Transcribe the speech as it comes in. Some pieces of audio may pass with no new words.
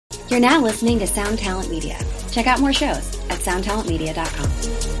You're now listening to Sound Talent Media. Check out more shows at soundtalentmedia.com.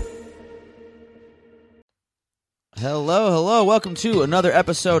 Hello. Welcome to another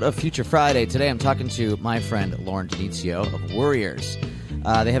episode of Future Friday. Today I'm talking to my friend Lauren Denizio of Warriors.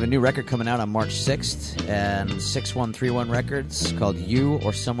 They have a new record coming out on March 6th and 6131 Records called You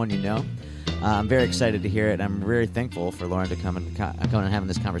or Someone You Know. I'm very excited to hear it, and I'm very thankful for Lauren to come and having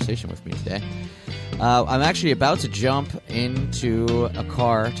this conversation with me today. I'm actually about to jump into a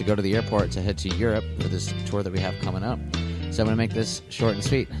car to go to the airport to head to Europe for this tour that we have coming up. So I'm going to make this short and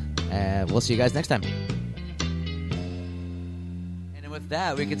sweet. We'll see you guys next time. And with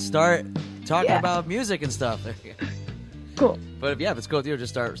that, we can start talking about music and stuff. Cool. But if it's cool with you,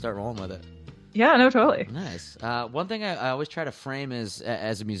 just start rolling with it. Yeah, no, totally. Nice. One thing I always try to frame is,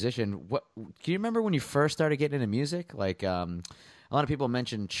 as a musician, can you remember when you first started getting into music? Like, a lot of people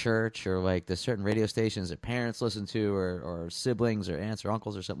mention church or like the certain radio stations that parents listen to, or siblings or aunts or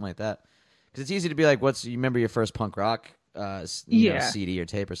uncles or something like that. Because it's easy to be like, you remember your first punk rock know, CD or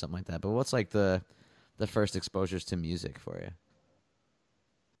tape or something like that. But what's like the first exposures to music for you?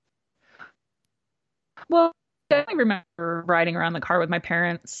 Well, I definitely remember riding around the car with my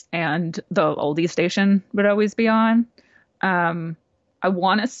parents, and the oldie station would always be on. I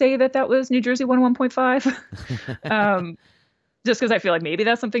want to say that was New Jersey 101.5. Just because I feel like maybe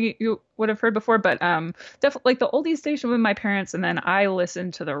that's something you would have heard before, but definitely like the oldie station with my parents, and then I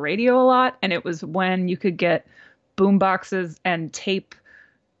listened to the radio a lot, and it was when you could get boom boxes and tape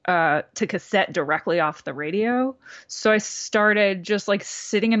to cassette directly off the radio. So I started just like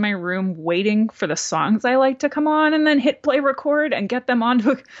sitting in my room waiting for the songs I liked to come on, and then hit play record and get them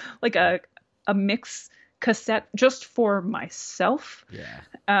onto like a mix cassette just for myself. Yeah.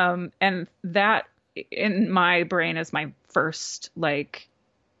 And that in my brain is my first my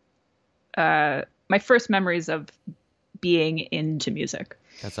first memories of being into music.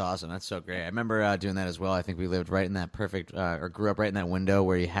 That's awesome. That's so great. I remember doing that as well. I think we lived right in that perfect, or grew up right in that window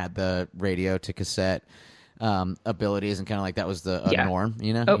where you had the radio to cassette abilities, and kind of like that was the norm,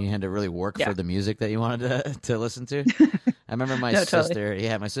 you know? You had to really work for the music that you wanted to listen to. I remember my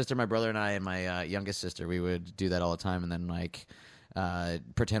sister, my brother and I, and my youngest sister, we would do that all the time, and then like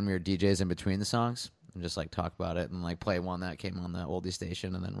pretend we were DJs in between the songs and just like talk about it and like play one that came on the oldie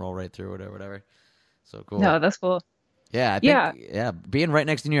station and then roll right through whatever. So cool. No, that's cool. Yeah, I think, being right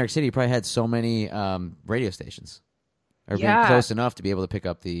next to New York City, you probably had so many radio stations, or being close enough to be able to pick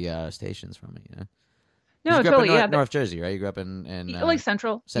up the stations from it. You know? No, you grew totally. Up in North Jersey, right? You grew up in like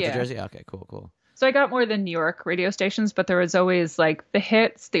Central Jersey. Okay, cool. So I got more than New York radio stations, but there was always like the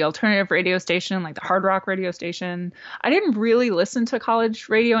hits, the alternative radio station, like the hard rock radio station. I didn't really listen to college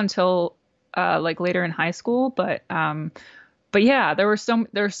radio until like later in high school, but yeah, there were so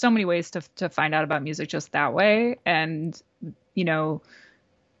many ways to find out about music just that way. And, you know,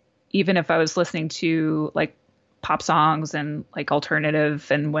 even if I was listening to like pop songs and like alternative,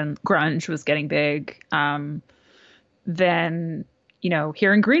 and when grunge was getting big, then, you know,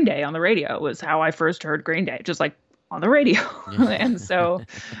 hearing Green Day on the radio was how I first heard Green Day, just like on the radio. And so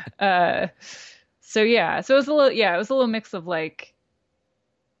it was a little mix of like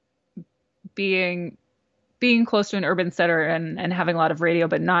being close to an urban center and having a lot of radio,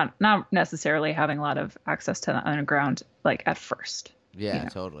 but not necessarily having a lot of access to the underground, like at first. Yeah, you know?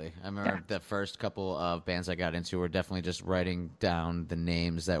 Totally. I remember the first couple of bands I got into were definitely just writing down the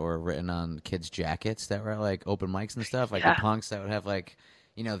names that were written on kids' jackets that were at like open mics and stuff. Like the punks that would have like,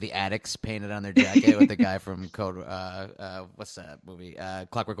 you know, the Addicts painted on their jacket with the guy from what's that movie?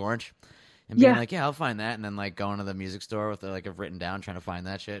 Clockwork Orange. And being like, I'll find that. And then like going to the music store with like a written down, trying to find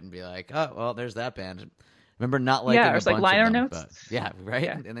that shit, and be like, oh, well, there's that band. Remember not liking a bunch like liner of them, notes. But, right?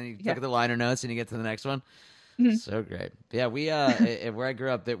 Yeah. And then you look at the liner notes and you get to the next one. Mm-hmm. So great. Yeah, we where I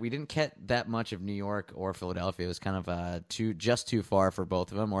grew up, that we didn't get that much of New York or Philadelphia. It was kind of too far for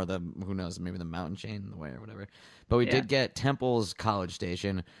both of them, or who knows, maybe the mountain chain in the way or whatever. But we did get Temple's College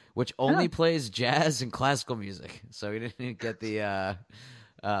Station, which only plays jazz and classical music. So we didn't get the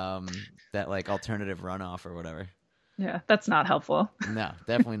that like alternative runoff or whatever. Yeah, that's not helpful. No,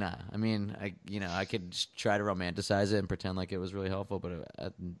 definitely not. I mean, I could try to romanticize it and pretend like it was really helpful, but I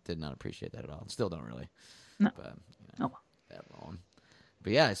did not appreciate that at all. Still don't really. No. But, that wrong.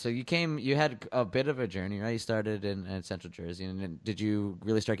 But yeah, so you had a bit of a journey, right? You started in Central Jersey, and then did you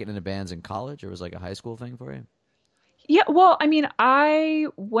really start getting into bands in college, or was it like a high school thing for you? Yeah, well, I mean, I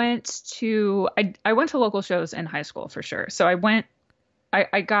went to local shows in high school for sure. So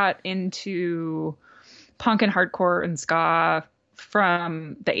I got into punk and hardcore and ska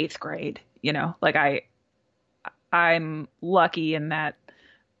from the 8th grade, you know, like I'm lucky in that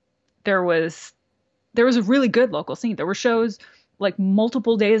there was a really good local scene. There were shows like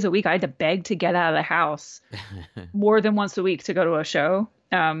multiple days a week. I had to beg to get out of the house more than once a week to go to a show,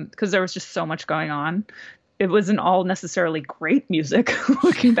 because there was just so much going on. It wasn't all necessarily great music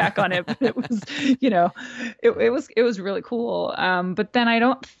looking back on it, but it was, it was really cool. But then I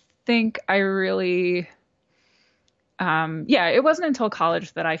don't think I really, it wasn't until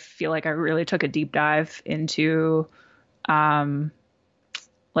college that I feel like I really took a deep dive into,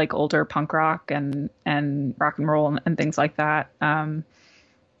 like older punk rock and rock and roll and things like that. And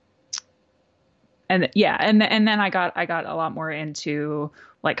then I got a lot more into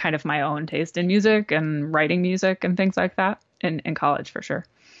like kind of my own taste in music and writing music and things like that in college for sure.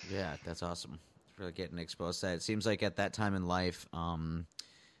 Yeah, that's awesome. It's really getting exposed to that. It seems like at that time in life,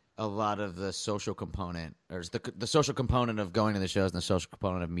 a lot of the social component, or the social component of going to the shows and the social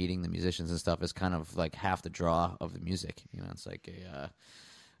component of meeting the musicians and stuff is kind of like half the draw of the music. It's like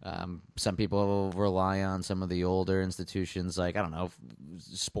some people rely on some of the older institutions, like, I don't know,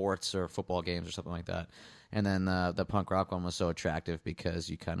 sports or football games or something like that. And then the punk rock one was so attractive because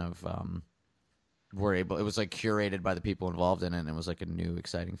you kind of were able, it was like curated by the people involved in it, and it was like a new,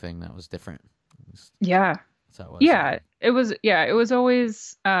 exciting thing that was different. Yeah. That's how it was. Yeah. It was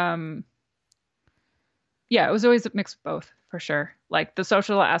always, it was always a mix of both, for sure. Like the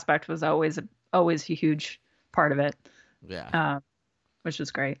social aspect was always a huge part of it. Yeah. Which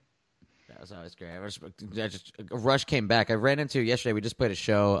was great. That was always great. Rush came back. I ran into yesterday. We just played a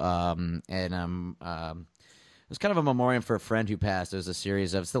show, and it was kind of a memoriam for a friend who passed. It was a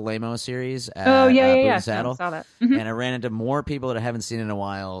series of, it's the Lamo series at Boot and Saddle. I saw that. Mm-hmm. And I ran into more people that I haven't seen in a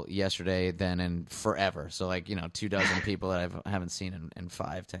while yesterday than in forever. So like, 24 people that I haven't seen in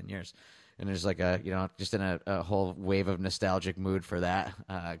 5-10 years. And there's like just in a whole wave of nostalgic mood for that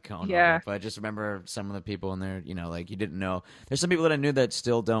going on. But I just remember some of the people in there, like you didn't know. There's some people that I knew that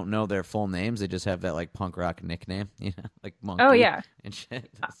still don't know their full names. They just have that like punk rock nickname, like Monkey. Oh, yeah. And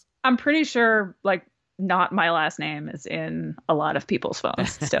shit. I'm pretty sure like not my last name is in a lot of people's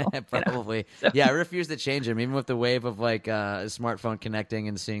phones still. Probably. So. Yeah, I refuse to change them, even with the wave of like a smartphone connecting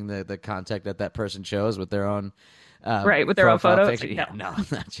and seeing the contact that person chose with their own with their own photos. Yeah, no, I'm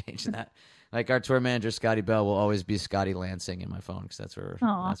not changing that. Like our tour manager Scotty Bell will always be Scotty Lansing in my phone because that's where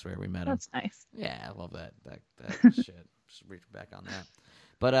we met him. That's nice. Yeah, I love that shit. Just reach back on that.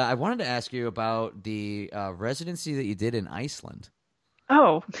 But I wanted to ask you about the residency that you did in Iceland.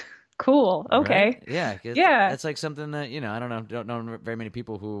 Oh, cool. Okay. Right? Yeah. Yeah. It's like something that I don't know very many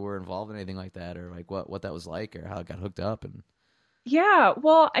people who were involved in anything like that, or like what that was like, or how it got hooked up. And yeah,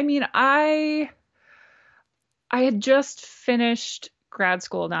 well, I mean, I had just finished grad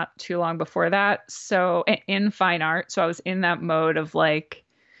school not too long before that, so in fine art, so I was in that mode of like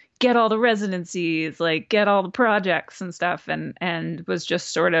get all the residencies, like get all the projects and stuff, and was just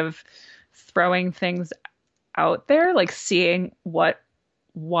sort of throwing things out there, like seeing what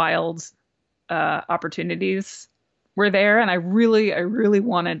wild opportunities were there. And I really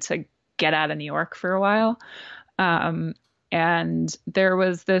wanted to get out of New York for a while, and there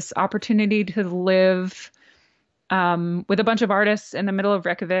was this opportunity to live with a bunch of artists in the middle of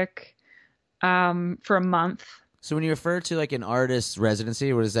Reykjavik for a month. So when you refer to like an artist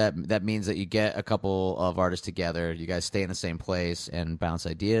residency, what does that means? That you get a couple of artists together, you guys stay in the same place and bounce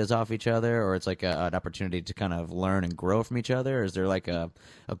ideas off each other, or it's like an opportunity to kind of learn and grow from each other? Or is there like a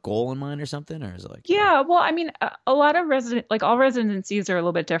goal in mind or something? Or is it like well, I mean, a lot of all residencies are a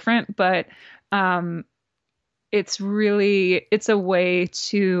little bit different, but it's a way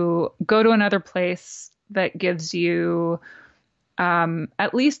to go to another place that gives you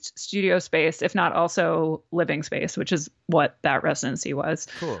at least studio space, if not also living space, which is what that residency was.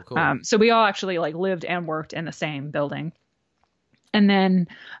 Cool. So we all actually like lived and worked in the same building. And then,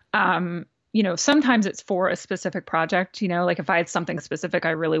 sometimes it's for a specific project, like if I had something specific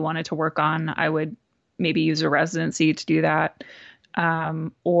I really wanted to work on, I would maybe use a residency to do that.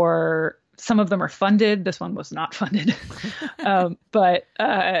 Or some of them are funded. This one was not funded. But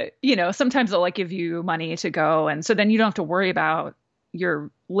sometimes they'll like give you money to go. And so then you don't have to worry about your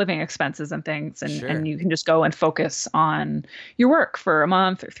living expenses and things. And, Sure. and you can just go and focus on your work for a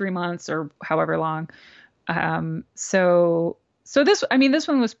month or 3 months or however long. So this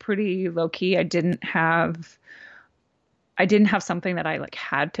one was pretty low key. I didn't have something that I like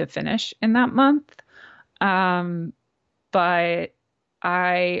had to finish in that month. But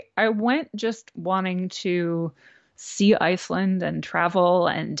I went just wanting to see Iceland and travel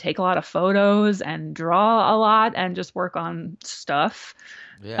and take a lot of photos and draw a lot and just work on stuff.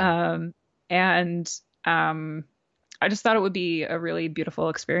 Yeah. I just thought it would be a really beautiful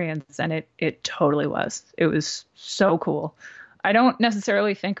experience, and it totally was. It was so cool. I don't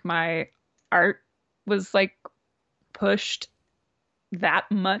necessarily think my art was like pushed that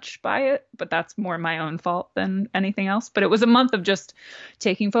much by it, but that's more my own fault than anything else. But it was a month of just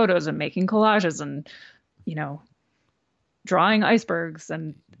taking photos and making collages and, you know, drawing icebergs,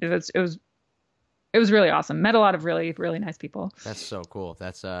 and it was really awesome. Met a lot of really, really nice people. That's so cool.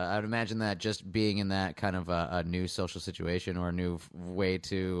 That's I would imagine that just being in that kind of a new social situation or a new way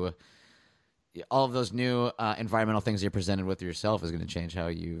to all of those new environmental things you're presented with yourself is going to change how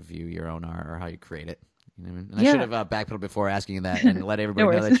you view your own art or how you create it. You know what I mean? And I should have backpedaled before asking you that and let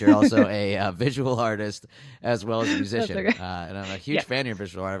everybody know that you're also a visual artist as well as a musician. Okay. And I'm a huge fan of your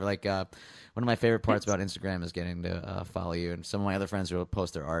visual art. Like one of my favorite parts about Instagram is getting to follow you, and some of my other friends will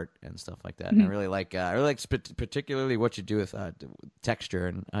post their art and stuff like that. And I really like particularly what you do with texture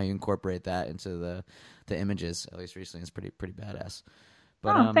and how you incorporate that into the images. At least recently, it's pretty badass.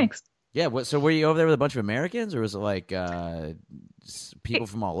 But, thanks. Yeah, so were you over there with a bunch of Americans, or was it like people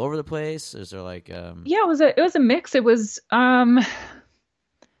from all over the place? Is there like Yeah, it was a mix. It was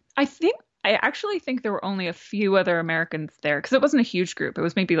I actually think there were only a few other Americans there because it wasn't a huge group. It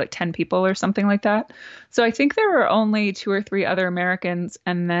was maybe like 10 people or something like that. So I think there were only 2 or 3 other Americans,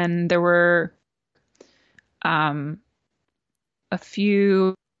 and then there were a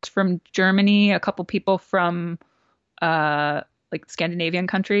few from Germany, a couple people from like Scandinavian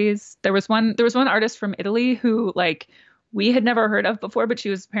countries. There was one artist from Italy who like we had never heard of before, but she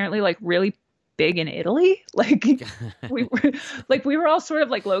was apparently like really big in Italy. Like we were all sort of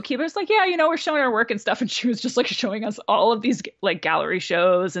like low key, but it's like, yeah, you know, we're showing our work and stuff. And she was just like showing us all of these like gallery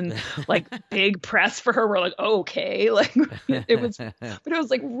shows and like big press for her. We're like, okay. Like but it was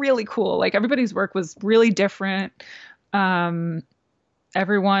like really cool. Like everybody's work was really different. Everyone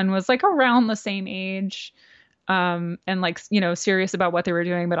was like around the same age. And like, you know, serious about what they were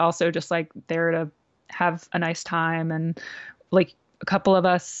doing, but also just like there to have a nice time. And like a couple of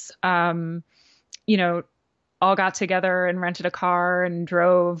us, you know, all got together and rented a car and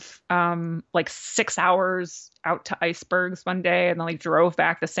drove like 6 hours out to icebergs one day and then like drove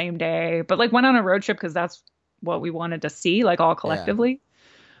back the same day, but like went on a road trip because that's what we wanted to see, like all collectively.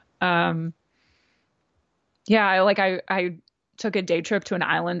 I took a day trip to an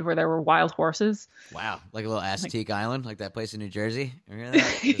island where there were wild horses. Wow. Like a little Aztec island, like that place in New Jersey. Remember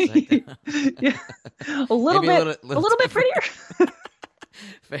that? Yeah. A little bit prettier.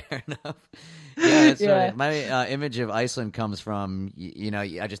 Fair enough. Yeah, that's right. My image of Iceland comes from, you know,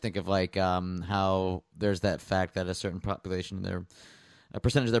 I just think of like how there's that fact that a certain population a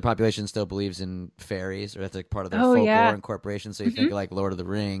percentage of their population still believes in fairies, or that's like part of their folklore incorporation. So you think of like Lord of the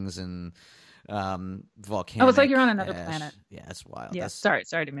Rings and volcanic. Oh, it's like you're on another planet. Yeah, it's wild. Yeah, sorry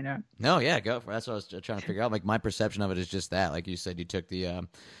to interrupt. No, yeah, go for it. That's what I was trying to figure out. Like my perception of it is just that. Like you said, you took the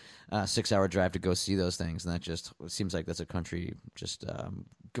 6-hour drive to go see those things, and that just seems like that's a country just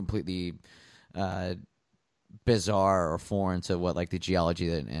completely bizarre or foreign to what like the geology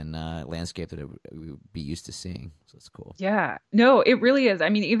and landscape that we would be used to seeing. So it's cool. Yeah, no, it really is. I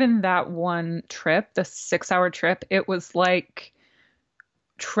mean, even that one trip, the 6-hour trip, it was like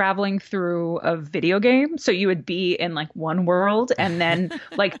traveling through a video game. So you would be in like one world, and then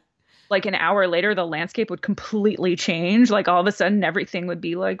like an hour later the landscape would completely change. Like all of a sudden everything would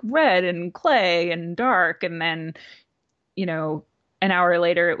be like red and clay and dark, and then, you know, an hour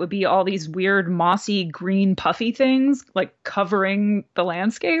later it would be all these weird mossy green puffy things like covering the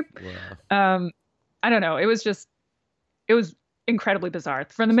landscape. Wow. I don't know, it was incredibly bizarre.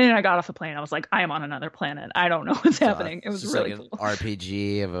 From the minute I got off the plane, I was like, I am on another planet. I don't know what's happening. It was just really like cool. An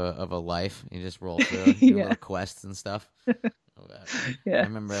RPG of a life. You just roll through little quests and stuff. Yeah. I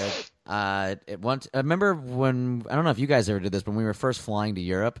remember I remember when, I don't know if you guys ever did this, but when we were first flying to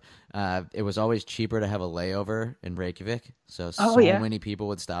Europe, it was always cheaper to have a layover in Reykjavik. So many people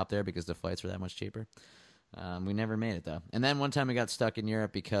would stop there because the flights were that much cheaper. We never made it though. And then one time we got stuck in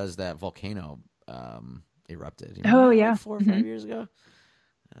Europe because that volcano erupted. You know, like 4 or 5 years ago.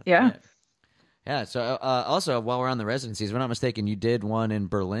 Yeah. So also, while we're on the residencies, if we're not mistaken, you did one in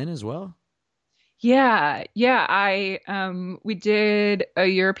Berlin as well. Yeah. We did a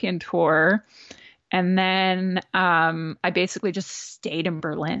European tour, and then I basically just stayed in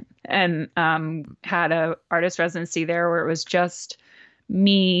Berlin and had a artist residency there where it was just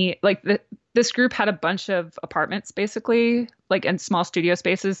me. Like this group had a bunch of apartments basically, like in small studio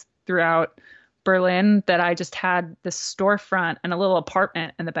spaces throughout Berlin, that I just had this storefront and a little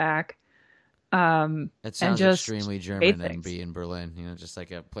apartment in the back. It sounds extremely German and be in Berlin, you know, just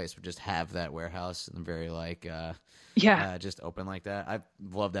like a place would just have that warehouse and very like just open like that. I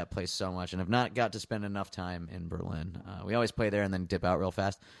love that place so much, and have not got to spend enough time in Berlin. We always play there and then dip out real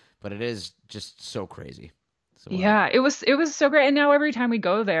fast, but it is just so crazy. So Yeah, it was so great. And now every time we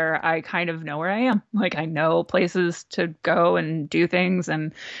go there, I kind of know where I am. Like I know places to go and do things.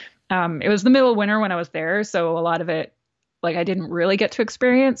 And it was the middle of winter when I was there, so a lot of it like I didn't really get to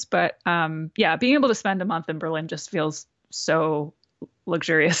experience. But yeah, being able to spend a month in Berlin just feels so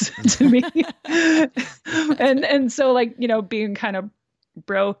luxurious to me. And so like, being kind of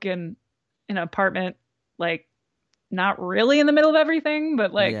broke and in an apartment, like not really in the middle of everything,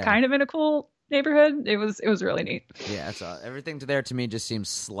 but like yeah. kind of in a cool neighborhood. It was really neat. Yeah, it's everything to there to me just seems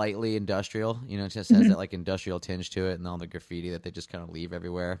slightly industrial. It just has Mhm. that like industrial tinge to it, and all the graffiti that they just kind of leave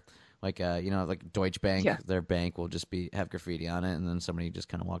everywhere. Like like Deutsche Bank, Yeah. their bank will just have graffiti on it, and then somebody just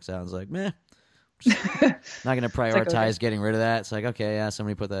kind of walks out and is like, "Meh, just not going to It's like, okay. prioritize getting rid of that." It's like, okay, yeah,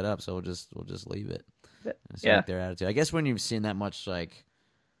 somebody put that up, so we'll just leave it. It's Yeah. like their attitude. I guess when you've seen that much, like,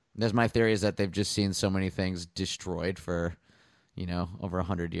 there's my theory is that they've just seen so many things destroyed for over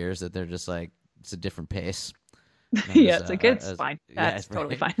 100 years that they're just like it's a different pace. Yeah, it's like it's fine. Yeah, That's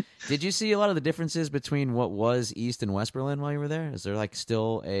totally right. fine. Did you see a lot of the differences between what was East and West Berlin while you were there? Is there like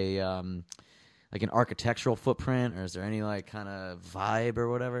still a like an architectural footprint, or is there any like kind of vibe or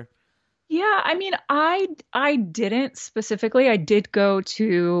whatever? Yeah, I mean, I didn't specifically. I did go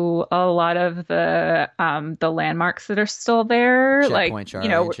to a lot of the landmarks that are still there. Like, Checkpoint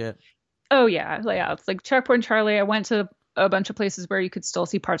Charlie and shit. oh yeah, it's like Checkpoint Charlie. I went to a bunch of places where you could still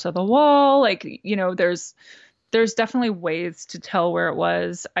see parts of the wall. Like, there's definitely ways to tell where it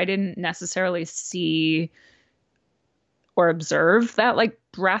was. I didn't necessarily see or observe that like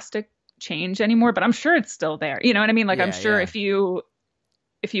drastic change anymore, but I'm sure it's still there. You know what I mean? Like I'm Yeah, sure yeah.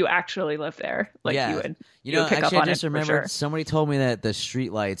 if you actually live there, like Yeah. you would pick up Actually, I on it just for remembered sure. somebody told me that the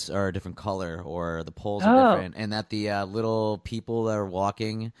street lights are a different color or the poles are Oh, different, and that the little people that are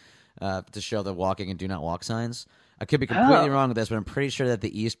walking to show the walking and do not walk signs. I could be completely oh, wrong with this, but I'm pretty sure that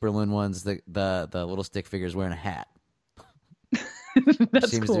the East Berlin ones, the little stick figures wearing a hat, which that's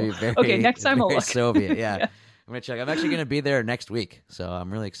seems to cool. be Okay, very next time I'll very look. Soviet. Yeah. Yeah. I'm gonna check. I'm actually gonna be there next week, so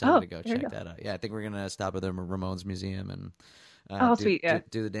I'm really excited Oh, to go there you check go. that out. Yeah, I think we're gonna stop at the Ramones Museum and Oh, do, sweet. do Yeah.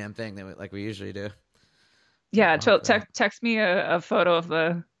 do the damn thing like we usually do. So Yeah. pumped for that. Text me a photo of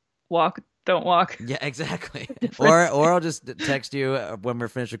the walk, don't walk Yeah, exactly. Or difference. I'll just text you when we're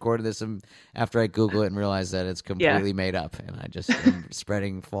finished recording this, and after I Google it and realize that it's Yeah. completely made up, and I just am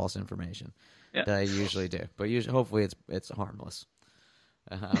spreading false information Yeah. that I usually do. But usually, hopefully, it's harmless.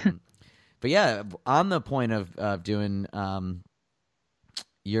 Um, but yeah, on the point of doing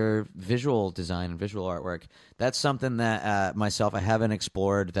your visual design and visual artwork, that's something that myself I haven't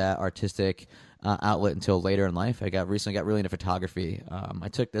explored that artistic outlet until later in life. I recently got really into photography. I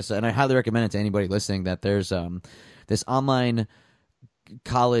took this, and I highly recommend it to anybody listening. That there's this online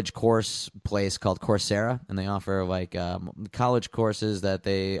college course place called Coursera, and they offer like college courses that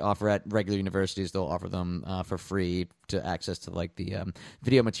they offer at regular universities. They'll offer them for free to access to like the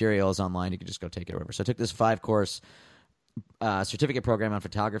video materials online. You can just go take it or whatever. So I took this 5-course certificate program on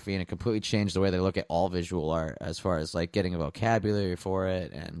photography, and it completely changed the way they look at all visual art as far as like getting a vocabulary for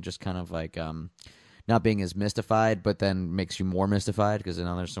it and just kind of like not being as mystified, but then makes you more mystified because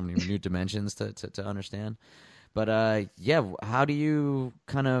now there's so many new dimensions to understand. But yeah, how do you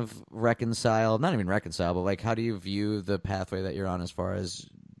kind of reconcile, not even reconcile, but like how do you view the pathway that you're on as far as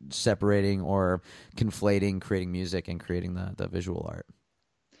separating or conflating creating music and creating the visual art?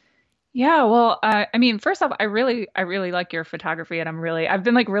 Yeah, well, I mean, first off, I really like your photography, and I've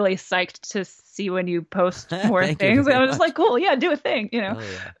been like really psyched to see when you post more Thank you things. And very I was just much. like, cool, yeah, do a thing. Oh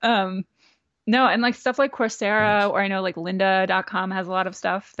yeah. Um, no, and like stuff like Coursera, Thanks. or I know like lynda.com has a lot of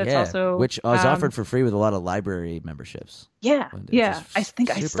stuff that's Yeah, also, which was offered for free with a lot of library memberships. yeah, Which is yeah. I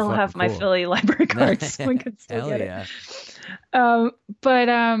think I super still fucking have my cool. Philly library cards. We could still Hell get yeah. it.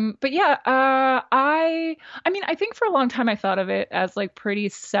 But yeah, I mean, I think for a long time I thought of it as like pretty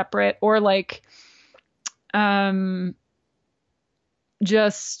separate, or like um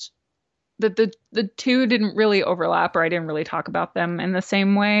just that the two didn't really overlap, or I didn't really talk about them in the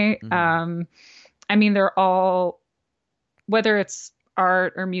same way. Hmm. I mean, they're all, whether it's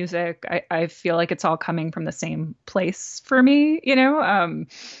art or music, I feel like it's all coming from the same place for me,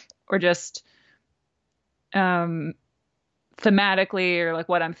 or just um thematically, or like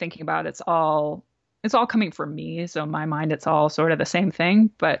what I'm thinking about, it's all coming from me. So in my mind, it's all sort of the same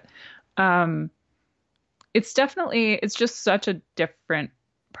thing. But um it's just such a different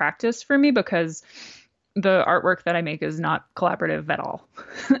practice for me, because the artwork that I make is not collaborative at all.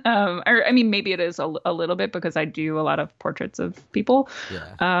 Or I mean, maybe it is a little bit, because I do a lot of portraits of people.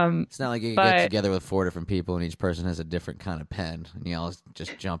 Yeah. Um, It's not like you get but together with 4 different people and each person has a different kind of pen and you all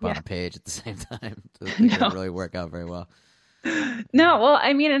just jump on yeah, a page at the same time. So it doesn't no, really work out very well. no. Well,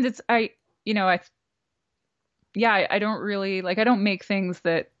 I mean, and it's I yeah, I don't really like, I don't make things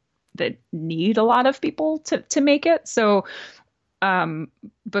that need a lot of people to make it. So um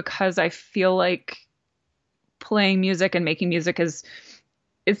because I feel like playing music and making music is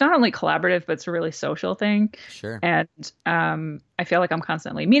it's not only collaborative, but it's a really social thing. Sure. And I feel like I'm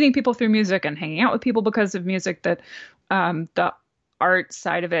constantly meeting people through music and hanging out with people because of music, that the art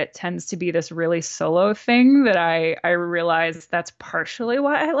side of it tends to be this really solo thing that I realize that's partially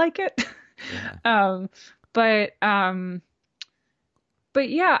why I like it. Yeah. um, but but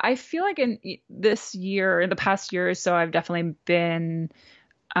yeah, I feel like in the past year or so, I've definitely been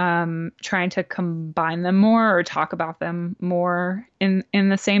trying to combine them more or talk about them more in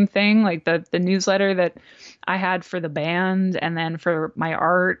the same thing, like the newsletter that I had for the band and then for my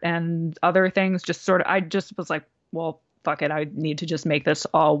art and other things. Just sort of, I just was like, well, fuck it, I need to just make this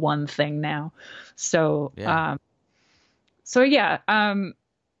all one thing now. So Yeah. so yeah,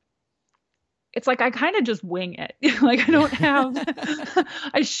 it's like I kind of just wing it. Like I don't have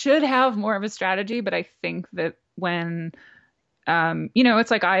I should have more of a strategy, but I think that when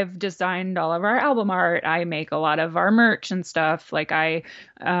it's like I've designed all of our album art. I make a lot of our merch and stuff. Like I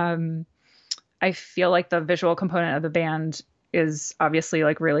feel like the visual component of the band is obviously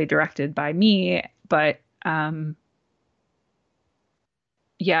like really directed by me, but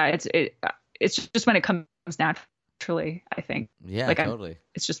yeah, it's just when it comes naturally, I think. Yeah, Like totally.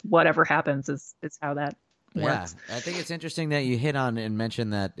 it's just whatever happens is how that Yeah, works. I think it's interesting that you hit on and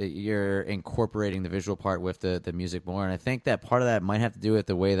mentioned that you're incorporating the visual part with the music more, and I think that part of that might have to do with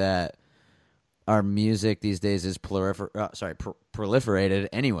the way that our music these days is proliferated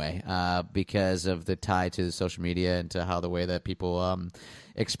anyway, because of the tie to the social media and to how the way that people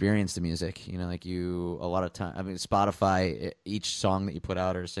experience the music. You know, like a lot of time. I mean, Spotify, each song that you put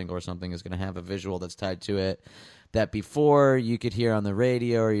out or a single or something is going to have a visual that's tied to it. That before you could hear on the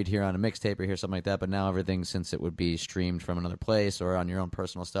radio or you'd hear on a mixtape or hear something like that, but now everything, since it would be streamed from another place or on your own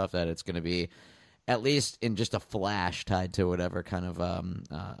personal stuff, that it's going to be at least in just a flash tied to whatever kind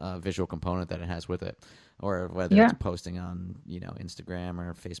of visual component that it has with it, or whether Yeah. it's posting on Instagram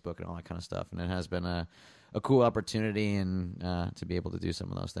or Facebook and all that kind of stuff. And it has been a cool opportunity and to be able to do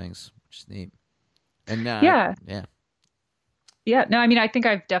some of those things, which is neat. And Yeah. yeah, Yeah. No, I mean, I think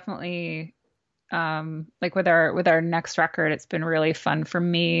I've definitely like with our next record, it's been really fun for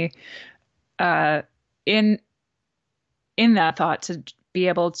me uh in that thought to be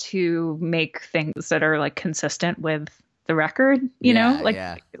able to make things that are like consistent with the record, yeah, like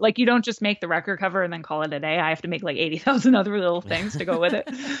yeah, you don't just make the record cover and then call it a day. I have to make like 80,000 other little things to go with it.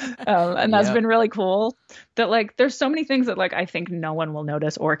 And that's yep, been really cool, that like there's so many things that like I think no one will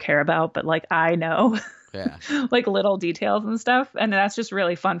notice or care about, but like I know yeah. like little details and stuff, and that's just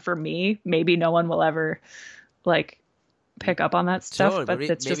really fun for me. Maybe no one will ever like pick up on that stuff, Totally, but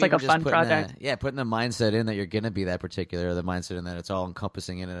it's just maybe like even a fun putting project. putting the mindset in that you're gonna be that particular, or the mindset in that it's all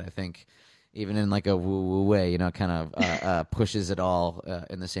encompassing in it. I think even in like a woo woo way, kind of pushes it all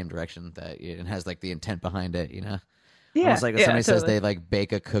in the same direction that it has like the intent behind it. Almost Yeah, like when yeah, somebody says totally. they like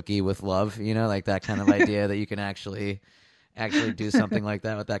bake a cookie with love. Like that kind of idea that you can actually do something like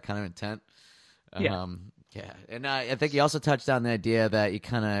that with that kind of intent. Yeah. Yeah, and I think you also touched on the idea that you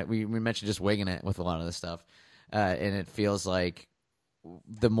kind of we mentioned just winging it with a lot of this stuff, and it feels like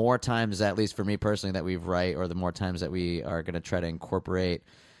the more times, at least for me personally, that we write, or the more times that we are going to try to incorporate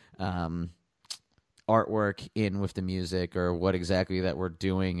um, artwork in with the music, or what exactly that we're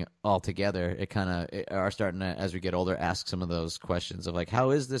doing all together, it kind of are starting to, as we get older, ask some of those questions of like, how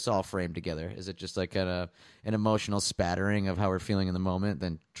is this all framed together? Is it just like an emotional spattering of how we're feeling in the moment,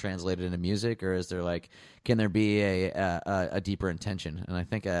 then translated into music, or is there like, can there be a deeper intention? And I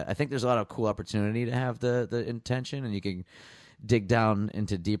think there's a lot of cool opportunity to have the intention, and you can dig down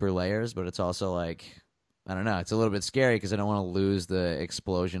into deeper layers, but it's also like, I don't know, it's a little bit scary because I don't want to lose the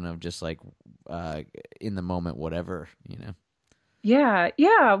explosion of just like in the moment whatever. Yeah,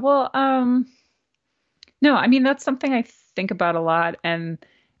 yeah. Well, no, I mean that's something I think about a lot, and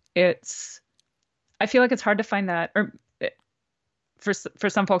it's I feel like it's hard to find that, or for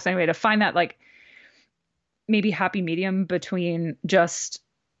some folks anyway, to find that like maybe happy medium between just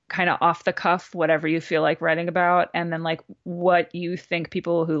kind of off the cuff whatever you feel like writing about, and then like what you think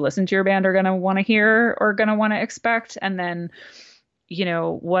people who listen to your band are going to want to hear or going to want to expect, and then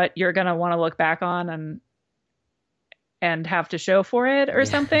what you're going to want to look back on and have to show for it or Yeah.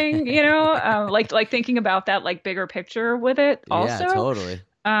 something, like thinking about that like bigger picture with it Yeah, also. totally.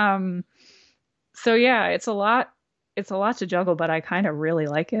 um so yeah, it's a lot to juggle, but I kind of really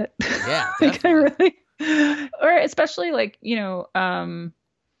like it. Yeah, Like I definitely. really, or especially like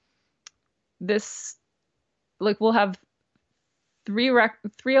this, like we'll have three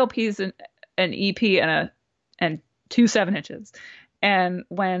LPs and an EP and 2 7-inches. And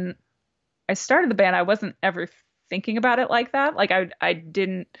when I started the band, I wasn't ever thinking about it like that. Like I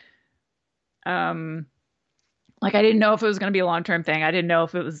didn't like I didn't know if it was going to be a long-term thing. I didn't know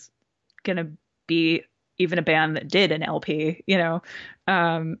if it was going to be even a band that did an LP, you know.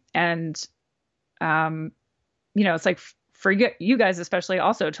 And you know, it's like for you guys especially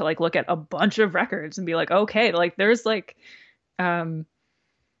also to like look at a bunch of records and be like, okay, like there's like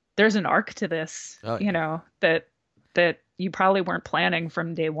there's an arc to this, you know, that you probably weren't planning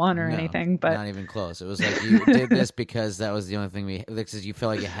from day one or anything, but not even close. It was like you did this because that was the only thing because you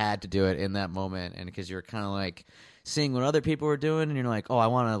felt like you had to do it in that moment, and because you were kind of like seeing what other people were doing, and you're like, oh, I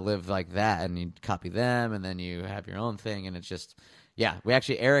want to live like that, and you copy them, and then you have your own thing, and it's just. Yeah, we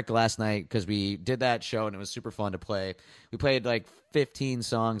actually, Eric last night, because we did that show and it was super fun to play. We played like 15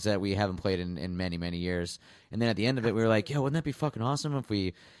 songs that we haven't played in many, many years. And then at the end of it, we were like, yo, wouldn't that be fucking awesome if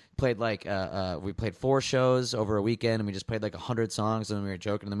we played like, we played 4 shows over a weekend and we just played like 100 songs, and then we were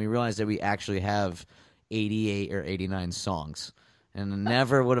joking. And then we realized that we actually have 88 or 89 songs. And I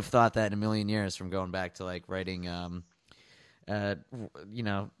never would have thought that in a million years from going back to like writing, you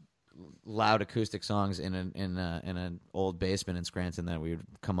know, loud acoustic songs in an old basement in Scranton, that we would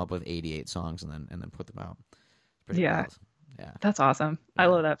come up with 88 songs and then put them out. Pretty wild. Yeah, that's awesome. Yeah. I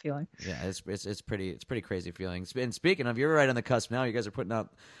love that feeling. Yeah, it's pretty crazy feeling. And speaking of, you're right on the cusp now. You guys are putting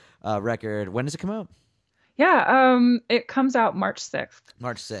out a record. When does it come out? Yeah, it comes out March 6th.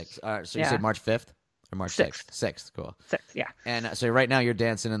 March 6th. All right, so you said March 5th? Or March 6th. 6th, cool. 6th, yeah. And so right now you're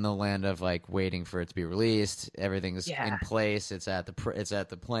dancing in the land of like waiting for it to be released. Everything's in place. It's at the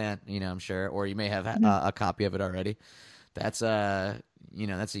plant, you know, I'm sure, or you may have a copy of it already. That's you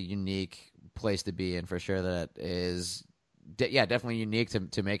know, that's a unique place to be in for sure. That is, definitely unique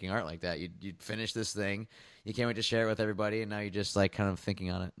to making art like that. You finish this thing, you can't wait to share it with everybody, and now you're just like kind of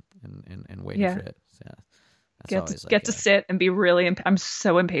thinking on it and waiting for it. So, yeah. Get to sit and be really I'm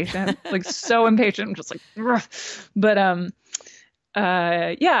so impatient, like so impatient. I'm just like, but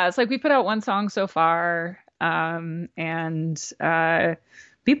yeah, it's like we put out 1 song so far, and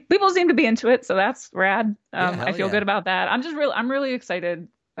people seem to be into it, so that's rad. I feel good about that. I'm really excited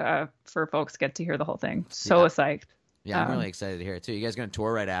for folks to get to hear the whole thing. So psyched. Yeah, I'm really excited to hear it too. You guys gonna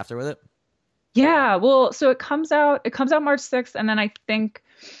tour right after with it? Yeah, well, so it comes out March 6th, and then I think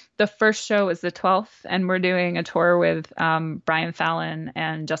the first show is the 12th, and we're doing a tour with Brian Fallon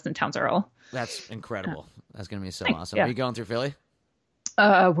and Justin Townes Earl. That's incredible. That's going to be so awesome. Yeah. Are you going through Philly?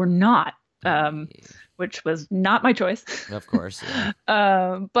 We're not, which was not my choice. Of course. Yeah.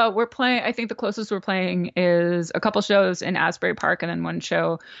 But we're playing, I think the closest we're playing is a couple shows in Asbury Park and then 1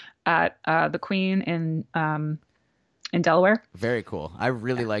 show at the Queen in Delaware. Very cool. I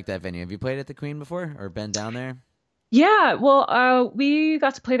really like that venue. Have you played at the Queen before or been down there? Yeah, well, we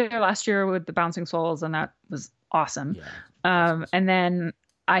got to play there last year with the Bouncing Souls, and that was awesome. Yeah, and then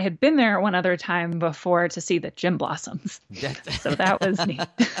I had been there one other time before to see the Gin Blossoms, so that was neat.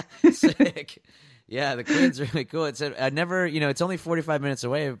 Sick. Yeah, the Queen's really cool. It's I never, you know, it's only 45 minutes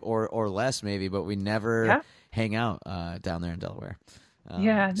away or less maybe, but we never hang out down there in Delaware. I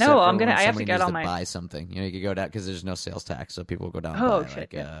have to get on my buy something. You know, you could go down because there's no sales tax, so people will go down and buy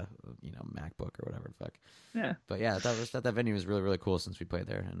like you know, MacBook or whatever the fuck. Yeah. But yeah, that venue was really, really cool since we played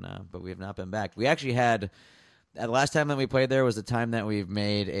there, and but we have not been back. We actually had the last time that we played there was the time that we've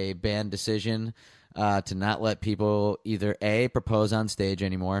made a band decision to not let people either A, propose on stage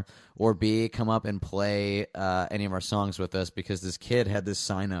anymore, or B, come up and play any of our songs with us, because this kid had this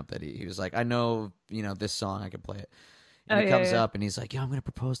sign up that he was like, I know, you know, this song, I can play it. And he comes up and he's like, yo, I'm going to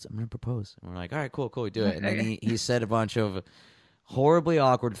propose. And we're like, all right, cool, we do it. And then he said a bunch of horribly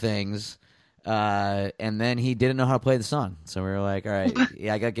awkward things. And then he didn't know how to play the song. So we were like, all right,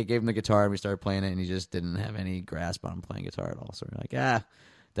 I gave him the guitar and we started playing it, and he just didn't have any grasp on playing guitar at all. So we're like, we're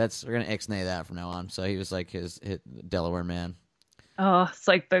going to ixnay that from now on. So he was like his Delaware man. Oh, it's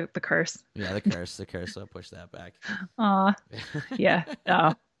like the curse. Yeah, the curse. So push that back. Aw. Yeah.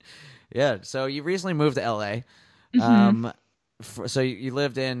 Oh. Yeah. So you recently moved to LA. Mm-hmm. So you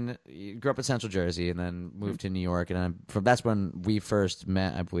grew up in Central Jersey and then moved to New York, and that's when we first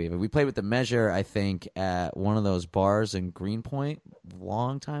met, I believe. We played with The Measure, I think, at one of those bars in Greenpoint a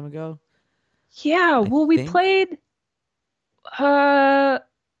long time ago. Yeah, we played. I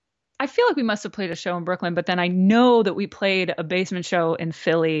feel like we must have played a show in Brooklyn, but then I know that we played a basement show in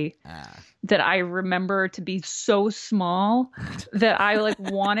Philly that I remember to be so small that I like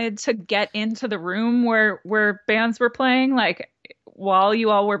wanted to get into the room where bands were playing, like while you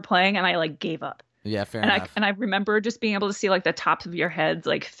all were playing, and I like gave up. Yeah, fair enough. I remember just being able to see like the tops of your heads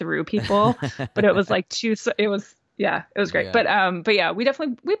like through people, but it was like Yeah, it was great. Yeah. But yeah, we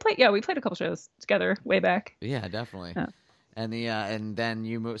played a couple shows together way back. Yeah, definitely. Uh, And then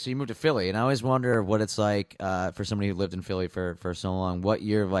you moved to Philly, and I always wonder what it's like for somebody who lived in Philly for so long. What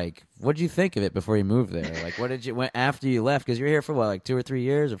what did you think of it before you moved there? Like, what did you after you left? Because you were here for what, like 2 or 3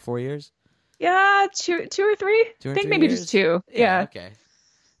 years or 4 years? yeah, two or three. Two I or think three maybe just years? two. Yeah, Yeah. okay.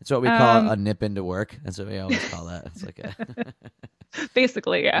 That's what we call a nip into work. That's what we always call that. It's like a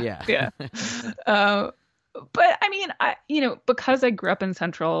Basically, yeah. yeah, Yeah. Uh, but I mean, because I grew up in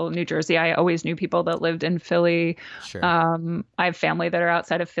central New Jersey, I always knew people that lived in Philly. sure. I have family that are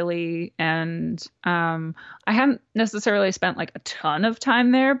outside of Philly, and I hadn't necessarily spent like a ton of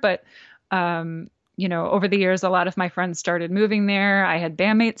time there, but over the years, a lot of my friends started moving there. I had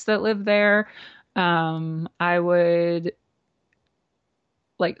bandmates that lived there. I would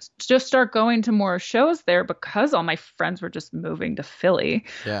like just start going to more shows there because all my friends were just moving to Philly.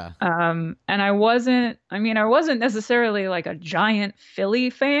 Yeah. And I wasn't necessarily like a giant Philly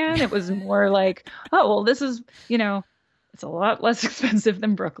fan. It was more like, oh, well, this is, it's a lot less expensive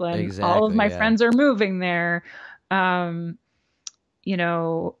than Brooklyn. All of Exactly. my Yeah. friends are moving there. Um, you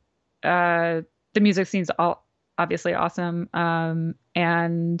know, the music scene's all obviously awesome.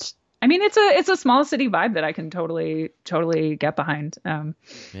 And I mean, it's a small city vibe that I can totally get behind.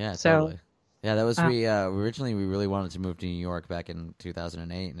 Yeah, So, totally. Yeah, that was uh, originally we really wanted to move to New York back in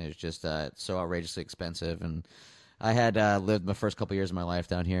 2008, and it was just so outrageously expensive. And I had lived my first couple years of my life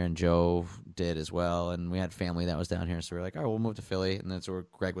down here, and Joe did as well. And we had family that was down here, so we were like, "Oh, we'll move to Philly," and that's where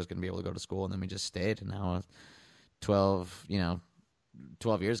Greg was going to be able to go to school. And then we just stayed, and now 12,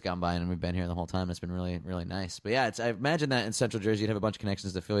 12 years gone by, and we've been here the whole time. It's been really, really nice. But yeah, I imagine that in Central Jersey, you'd have a bunch of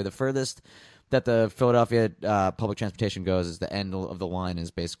connections to Philly. The furthest that the Philadelphia public transportation goes is the end of the line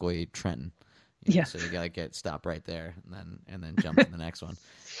is basically Trenton. yeah. So you gotta stop right there, and then jump to the next one.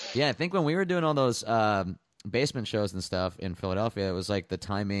 Yeah, I think when we were doing all those basement shows and stuff in Philadelphia, it was like the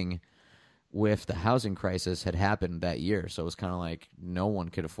timing with the housing crisis had happened that year, so it was kind of like no one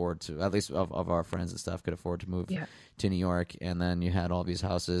could afford to, at least of our friends and stuff, could afford to move Yeah. to New York. And then you had all these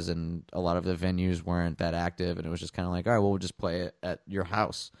houses, and a lot of the venues weren't that active, and it was just kind of like, all right, well, we'll just play it at your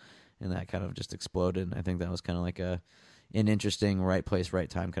house, and that kind of just exploded. And I think that was kind of like an interesting right place, right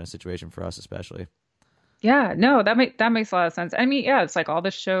time kind of situation for us, especially. Yeah, no, that makes a lot of sense. I mean, yeah, it's like all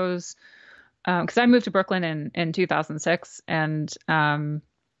the shows, because I moved to Brooklyn in 2006, and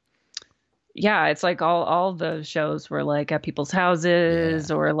yeah, it's like all the shows were like at people's Yeah.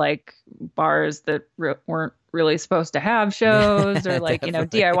 houses or like bars that weren't really supposed to have shows or like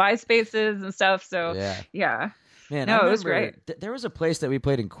Definitely. DIY spaces and stuff. So Yeah. yeah, Man, I no, it was remember great. there was a place that we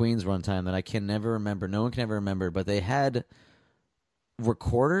played in Queens one time that I can never remember. No one can ever remember, but they had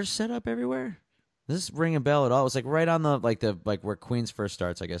recorders set up everywhere. Does this ring a bell at all? It was like right on the where Queens first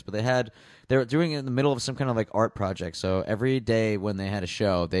starts, I guess. But they were doing it in the middle of some kind of like art project. So every day when they had a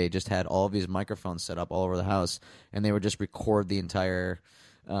show, they just had all of these microphones set up all over the house, and they would just record the entire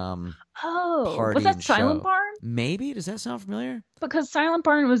Oh, was party that and Silent show. Barn? Maybe, does that sound familiar? Because Silent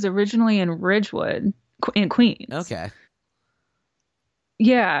Barn was originally in Ridgewood, in Queens. Okay.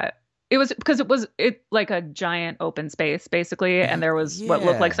 Yeah. It like a giant open space basically, and there was what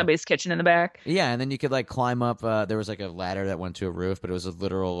looked like Yeah. somebody's kitchen in the back. Yeah, and then you could like climb up. There was like a ladder that went to a roof, but it was a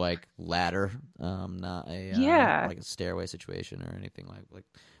literal like ladder, not a Yeah. like a stairway situation or anything like it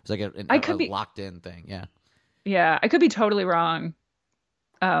was like I a could be locked in thing. Yeah, Yeah, I could be totally wrong.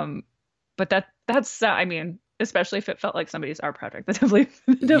 But that's I mean, especially if it felt like somebody's art project. That definitely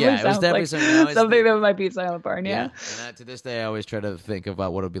yeah, it was sounds definitely like something. I always something think, that might be Silent Barn, yeah, yeah. and to this day, I always try to think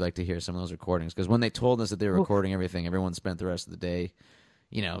about what it would be like to hear some of those recordings because when they told us that they were Oof. recording everything, everyone spent the rest of the day,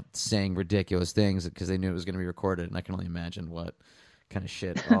 saying ridiculous things because they knew it was going to be recorded, and I can only imagine what kind of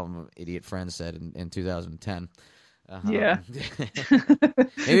shit all my idiot friends said in 2010. Yeah.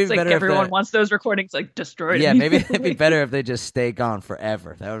 Maybe It's like better if everyone the- wants those recordings like destroyed Yeah, maybe it'd be immediately. better if they just stay gone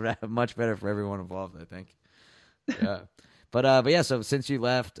forever. That would be much better for everyone involved, I think. Yeah, but yeah. So since you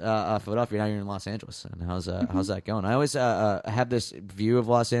left Philadelphia, now you're in Los Angeles, and how's that going? I always have this view of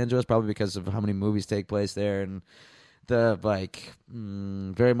Los Angeles, probably because of how many movies take place there, and the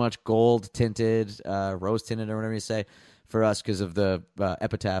very much gold tinted, rose tinted, or whatever you say. For us, because of the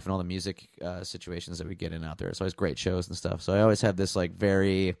Epitaph and all the music situations that we get in out there, it's always great shows and stuff. So I always have this like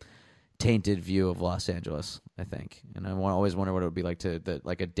very tainted view of Los Angeles, I think, and I always wonder what it would be like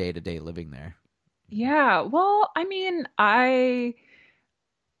like a day-to-day living there. Yeah, well, I mean,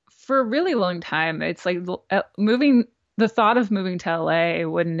 for a really long time, it's like the thought of moving to LA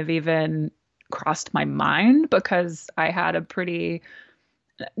wouldn't have even crossed my mind because I had a pretty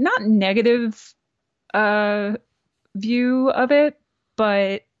not negative uh view of it,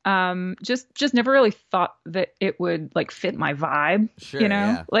 but Just never really thought that it would like fit my vibe, Sure,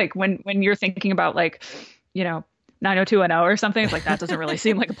 yeah. like when you're thinking about like, 90210 or something, it's like that doesn't really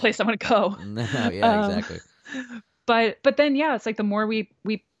seem like a place I want to go. No, yeah, Um, exactly. but then yeah, it's like the more we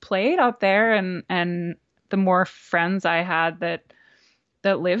played out there and the more friends I had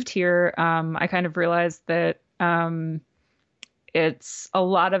that lived here, I kind of realized that it's a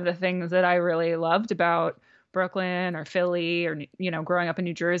lot of the things that I really loved about Brooklyn or Philly or growing up in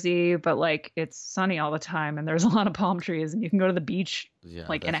New Jersey, but like it's sunny all the time and there's a lot of palm trees and you can go to the beach Yeah,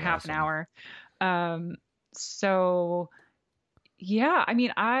 like in a that's half an awesome. hour. So yeah, I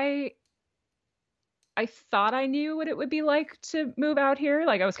mean, I thought I knew what it would be like to move out here.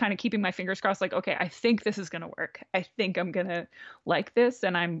 Like I was kind of keeping my fingers crossed, like, okay, I think this is gonna work. I think I'm gonna like this,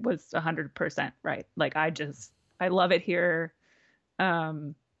 and I was 100% right. Like I love it here.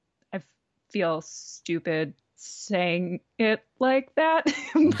 Um, I feel stupid saying it like that,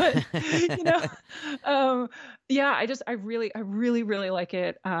 but you know, um, yeah, I really like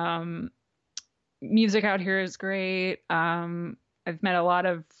it. Music out here is great. I've met a lot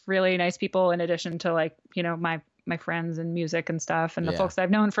of really nice people in addition to like, my friends and music and stuff and the Yeah. folks I've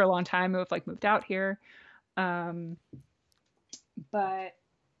known for a long time who have like moved out here. Um, but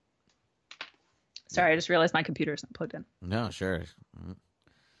sorry, I just realized my computer's not plugged in. No, sure.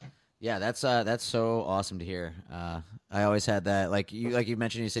 Yeah, that's so awesome to hear. I always had that like you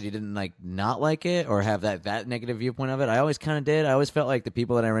mentioned, you said you didn't like not like it or have that negative viewpoint of it. I always kind of did. I always felt like the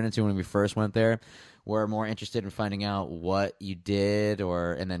people that I ran into when we first went there were more interested in finding out what you did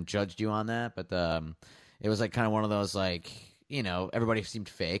and then judged you on that. But it was like kind of one of those like everybody seemed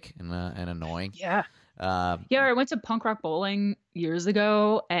fake and annoying. Yeah. Uh, Yeah, I went to punk rock bowling years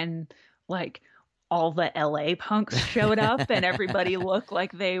ago and like all the LA punks showed up and everybody looked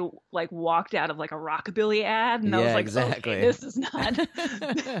like they like walked out of like a rockabilly ad and I was yeah, like, okay, exactly. this is not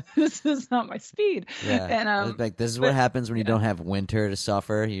this is not my speed. Yeah, And like this is what but happens when you yeah. don't have winter to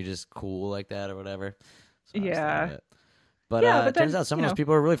suffer. You're just cool like that or whatever. So I always thought of Yeah. it. But Yeah, it but turns then, out some of those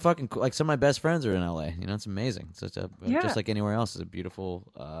people are really fucking cool. Like some of my best friends are in LA. It's amazing. It's just just yeah. like anywhere else. It's a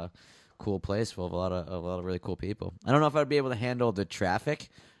beautiful, cool place full of a lot of really cool people. I don't know if I'd be able to handle the traffic,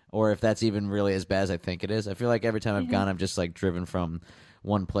 or if that's even really as bad as I think it is. I feel like every time I've Yeah. gone, I've just like driven from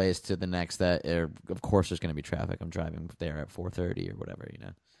one place to the next. Of course, there's going to be traffic. I'm driving there at 4:30 or whatever.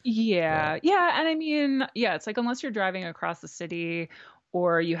 But Yeah. Yeah. And I mean, yeah, it's like unless you're driving across the city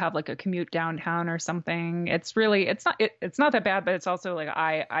or you have like a commute downtown or something, it's not that bad, but it's also like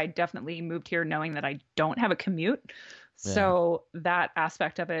I definitely moved here knowing that I don't have a commute. yeah, So that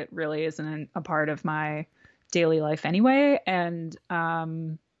aspect of it really isn't a part of my daily life anyway. And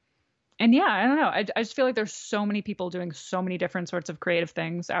yeah, I don't know. I just feel like there's so many people doing so many different sorts of creative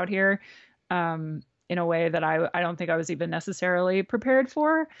things out here, in a way that I don't think I was even necessarily prepared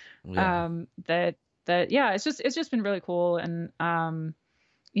for. yeah, That yeah, it's just been really cool. And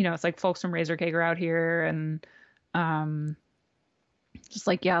it's like folks from Razor Cake are out here, and um, just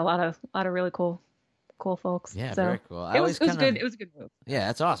like yeah, a lot of really cool folks. yeah. So Very cool. I it always was it was kind of good. It was a good move. Yeah,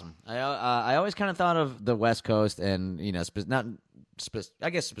 that's awesome. I always kind of thought of the West Coast and not I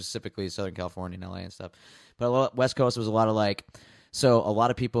guess specifically Southern California and LA and stuff, but West Coast was a lot of like so a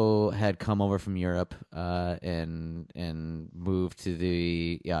lot of people had come over from Europe and moved to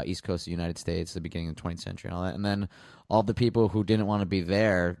the East Coast of the United States at the beginning of the 20th century and all that, and then all the people who didn't want to be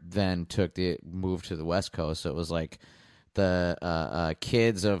there then moved to the West Coast. So it was like the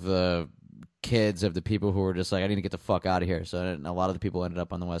kids of the people who were just like, I need to get the fuck out of here. So a lot of the people ended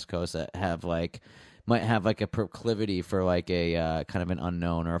up on the West Coast that might have like a proclivity for like a kind of an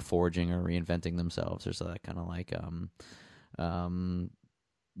unknown or a forging or reinventing themselves or so that kind of like um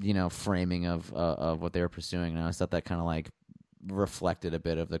framing of what they were pursuing. And I always thought that kind of like reflected a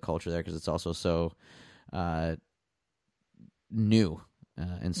bit of the culture there because it's also so new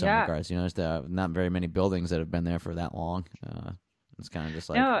in some Yeah. regards. There's not very many buildings that have been there for that long. It's kind of just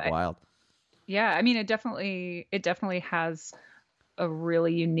like No. wild. Yeah. I mean, it definitely has a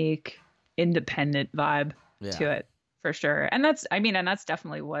really unique independent vibe Yeah. to it for sure. And that's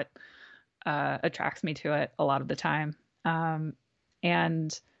definitely what attracts me to it a lot of the time.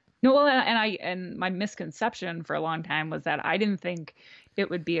 And no, well, and my misconception for a long time was that I didn't think it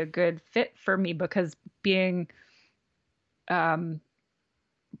would be a good fit for me because being um,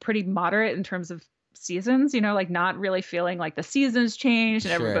 pretty moderate in terms of seasons, like not really feeling like the seasons changed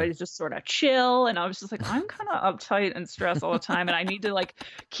and Sure. everybody's just sort of chill. And I was just like, I'm kind of uptight and stressed all the time. And I need to like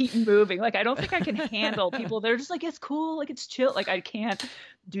keep moving. Like, I don't think I can handle people. They're just like, it's cool. Like, it's chill. Like, I can't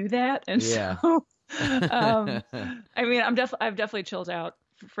do that. And Yeah. so, I mean, I've definitely chilled out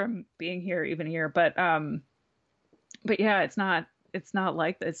from being here even here, but yeah, it's not, it's not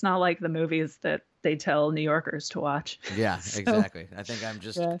like the movies that they tell New Yorkers to watch. Yeah, So, exactly. I think I'm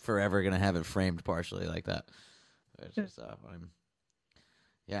just yeah. forever gonna have it framed partially like that. It's just,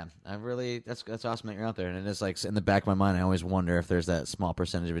 yeah, I really that's awesome that you're out there, and it is like in the back of my mind. I always wonder if there's that small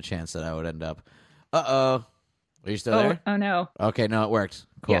percentage of a chance that I would end up. Are you still there? Oh no. Okay, no, it worked.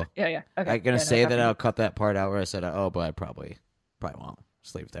 Cool. Yeah. Okay. I'm gonna Yeah, no, say that after I'll cut that part out where I said, "Oh," but I probably won't.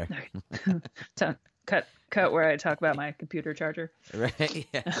 Just leave it there. Cut where I talk about my computer charger. Right?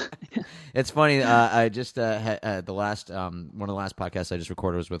 Yeah. It's funny. I just had the last one of the last podcasts I just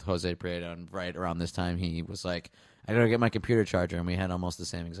recorded was with Jose Prieto, and right around this time he was like, "I gotta get my computer charger," and we had almost the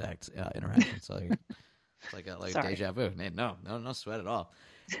same exact interaction. So it's like Sorry. deja vu. No sweat at all.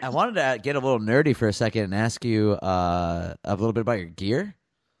 I wanted to get a little nerdy for a second and ask you a little bit about your gear.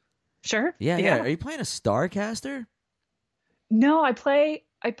 Sure. Yeah. Are you playing a Starcaster? No, I play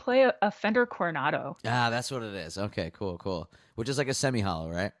a Fender Coronado. Ah, that's what it is. Okay, cool. Which is like a semi-hollow,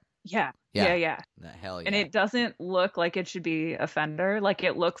 right? Yeah. Yeah. Hell yeah. And it doesn't look like it should be a Fender. Like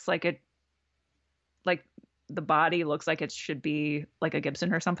it looks like like the body looks like it should be like a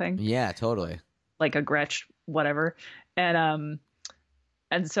Gibson or something. Yeah, totally. Like a Gretsch, whatever.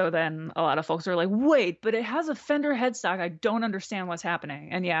 And so then a lot of folks are like, wait, but it has a Fender headstock. I don't understand what's happening.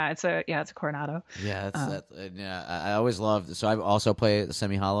 And it's a Coronado. Yeah, I always loved. So I also play the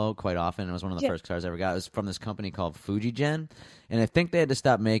semi-hollow quite often. It was one of the first guitars I ever got. It was from this company called Fujigen, and I think they had to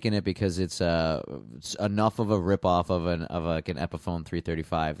stop making it because it's enough of a ripoff of an Epiphone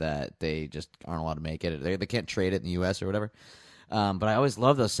 335 that they just aren't allowed to make it. They can't trade it in the U.S. or whatever. But I always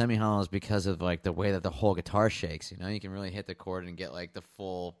love those semi-hollows because of like the way that the whole guitar shakes. You know, you can really hit the chord and get like the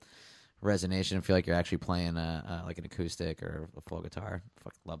full resonation and feel like you're actually playing like an acoustic or a full guitar.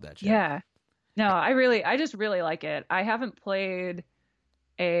 Fucking love that shit. Yeah. No, I just really like it. I haven't played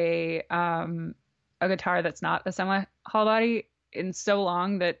a guitar that's not a semi-hollow body in so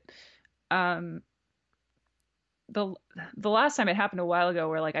long that the last time it happened a while ago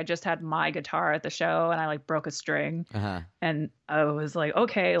where like I just had my guitar at the show and I like broke a string and I was like,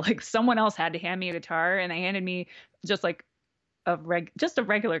 okay, like someone else had to hand me a guitar and they handed me just like just a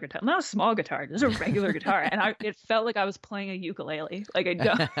regular guitar, not a small guitar, just a regular guitar, and it felt like I was playing a ukulele. Like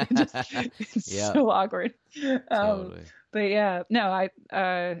it's so awkward. Totally. But yeah, no,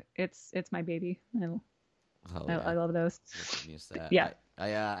 it's my baby. I love those. Yeah. I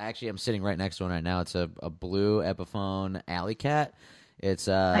actually am sitting right next to one right now. It's a blue Epiphone Alley Cat. It's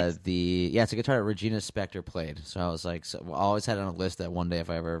Nice. it's a guitar that Regina Spektor played. So I was like, I always had it on a list that one day if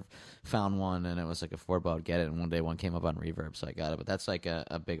I ever found one and it was like affordable, I'd get it. And one day one came up on Reverb, so I got it. But that's like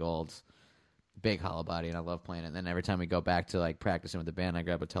a big hollow body, and I love playing it. And then every time we go back to like practicing with the band, I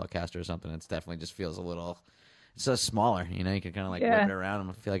grab a Telecaster or something. It's definitely just feels a little, it's so smaller. You know, you can kind of like whip it around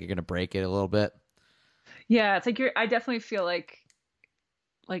and feel like you're gonna break it a little bit. Yeah, it's like I definitely feel like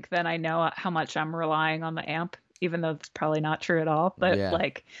then I know how much I'm relying on the amp, even though it's probably not true at all. But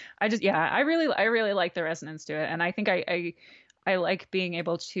like I really like the resonance to it, and I think I like being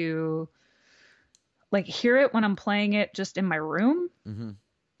able to like hear it when I'm playing it just in my room. Mm-hmm.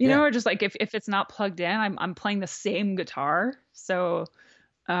 You know, or just like if it's not plugged in, I'm playing the same guitar. So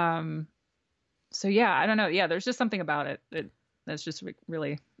yeah, I don't know. Yeah, there's just something about it that's just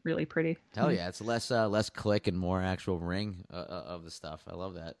really, really pretty. Hell yeah, it's less click and more actual ring of the stuff. I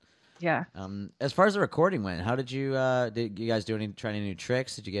love that. Yeah. As far as the recording went, how did you guys try any new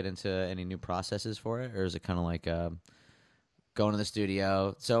tricks? Did you get into any new processes for it, or is it kind of like going to the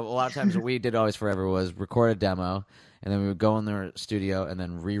studio? So a lot of times what we did always forever was record a demo, and then we would go in the studio and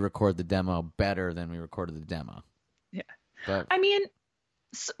then re-record the demo better than we recorded the demo. Yeah. But I mean,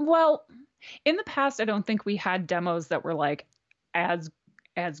 well, in the past, I don't think we had demos that were like as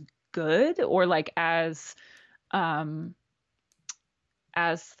good or like as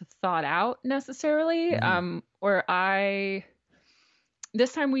thought out necessarily. Mm-hmm.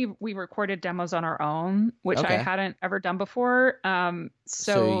 This time we recorded demos on our own, which I hadn't ever done before.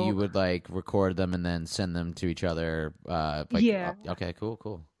 So you would like record them and then send them to each other. Yeah. Okay.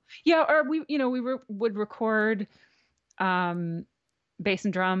 Cool. Yeah. Or would record, bass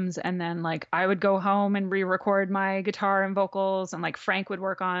and drums, and then like I would go home and re-record my guitar and vocals, and like Frank would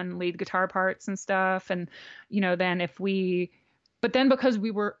work on lead guitar parts and stuff. And then but then because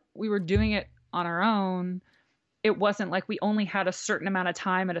we were doing it on our own, it wasn't like we only had a certain amount of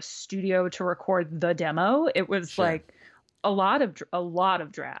time at a studio to record the demo. It was like a lot of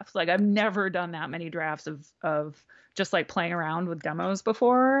drafts. Like I've never done that many drafts of just like playing around with demos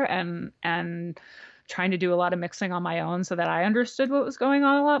before, and trying to do a lot of mixing on my own so that I understood what was going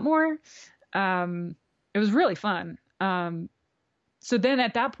on a lot more. It was really fun. so then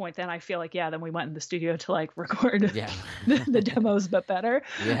at that point, then I feel like, yeah, then we went in the studio to like record Yeah. the demos, but better.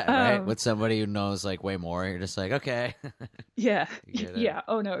 Yeah, right. With somebody who knows like way more, you're just like, okay. Yeah. Yeah.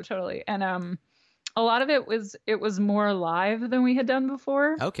 Oh no, totally. And a lot of it was more live than we had done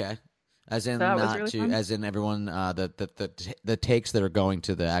before. Okay. As in So that was not really to, fun. as in everyone, the takes that are going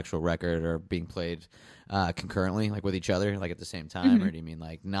to the actual record are being played concurrently, like with each other, like at the same time, or do you mean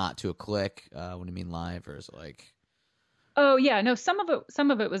like not to a click? What do you mean live, or is it like? Oh yeah, no, some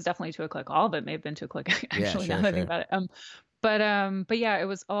of it was definitely to a click. All of it may have been to a click Yeah, actually, sure, now that I sure. think about it. But yeah, it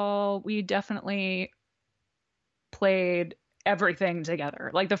was all, we definitely played everything together.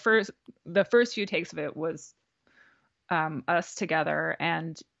 Like the first few takes of it was us together,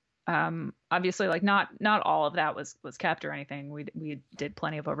 and obviously like not all of that was kept or anything. We did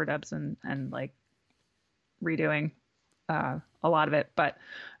plenty of overdubs and like redoing a lot of it, but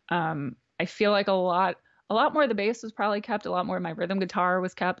I feel like a lot more of the bass was probably kept. A lot more of my rhythm guitar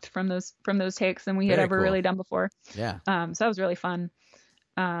was kept from those takes than we had Very ever cool. really done before. Yeah. So that was really fun.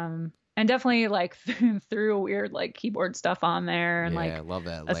 And definitely like threw a weird like keyboard stuff on there, and Yeah, like I love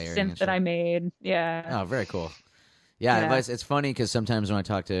that a layering synth and that I shit. made. Yeah. Oh, very cool. Yeah, Yeah. it's funny because sometimes when I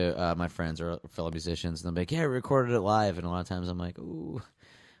talk to my friends or fellow musicians, and they'll be like, "Yeah, we recorded it live," and a lot of times I'm like, "Ooh,"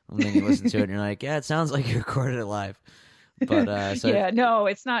 and then you listen to it, and you're like, "Yeah, it sounds like you recorded it live." But Yeah, no,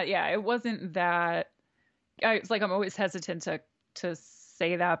 it's not. Yeah, it wasn't that. It's like I'm always hesitant to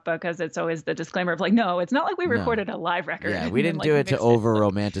say that, because it's always the disclaimer of like, no, it's not like we No. recorded a live record. Yeah, and we then, didn't like, do it to mixed over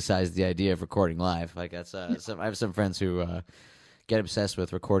Like, romanticize the idea of recording live. Like that's I have some friends who get obsessed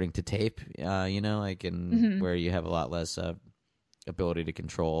with recording to tape. Like where you have a lot less ability to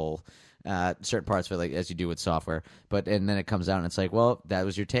control certain parts of it, like as you do with software. And then it comes out and it's like, well, that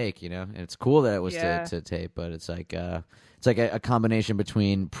was your take, and it's cool that it was Yeah. to tape, but it's like a combination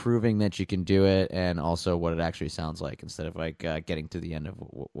between proving that you can do it and also what it actually sounds like, instead of like getting to the end of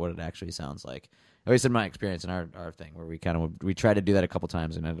what it actually sounds like. At least in my experience in our thing, where we tried to do that a couple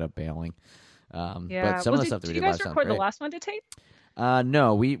times and ended up bailing. yeah. But some Well, of the stuff that did we you did live guys sounds record the great. last one to tape?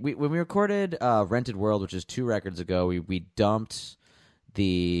 No, we when we recorded Rented World, which is 2 records ago, we dumped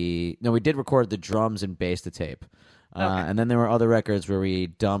we did record the drums and bass to tape. Okay. And then there were other records where we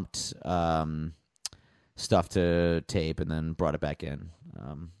dumped stuff to tape and then brought it back in.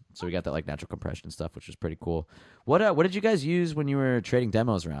 So we got that like natural compression stuff, which was pretty cool. What did you guys use when you were trading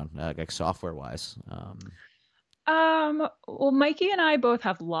demos around, like software wise? Well, Mikey and I both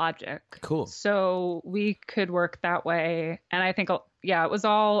have Logic. Cool. So we could work that way. And I think, yeah, it was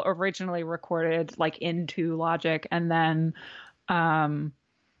all originally recorded like into Logic. And then I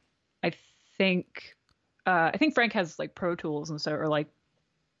think Frank has like Pro Tools, and so, or like,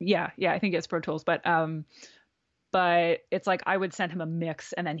 yeah, I think it's Pro Tools, but it's like I would send him a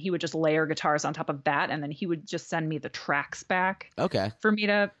mix, and then he would just layer guitars on top of that, and then he would just send me the tracks back Okay. for me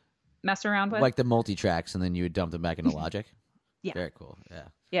to mess around with. Like the multi-tracks, and then you would dump them back into Logic? Yeah. Very cool. Yeah.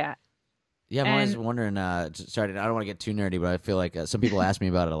 Yeah. Yeah, I'm always And- wondering. Sorry, I don't want to get too nerdy, but I feel like some people ask me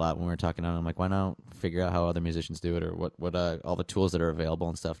about it a lot when we're talking on. I'm like, why not figure out how other musicians do it, or what all the tools that are available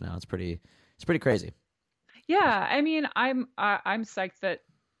and stuff now. It's pretty crazy. Yeah, I mean, I'm psyched that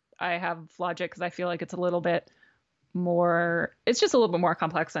I have Logic, because I feel like it's a little bit more. It's just a little bit more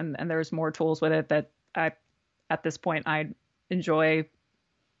complex, and there's more tools with it that at this point, I enjoy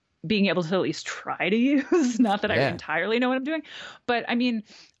being able to at least try to use. Not that I Yeah. entirely know what I'm doing, but I mean,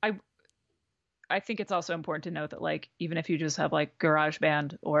 I think it's also important to note that, like, even if you just have like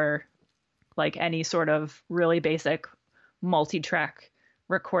GarageBand or like any sort of really basic multi-track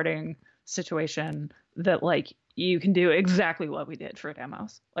recording situation, that like you can do exactly what we did for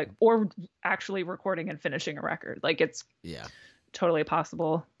demos, like, or actually recording and finishing a record. Like, it's Yeah, totally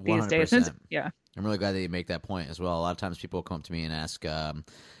possible these days. And 100%. yeah. I'm really glad that you make that point as well. A lot of times people come up to me and ask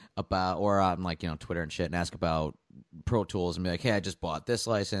about, or on like Twitter and shit, and ask about Pro Tools and be like, hey, I just bought this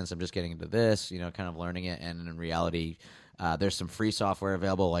license, I'm just getting into this, kind of learning it. And in reality, there's some free software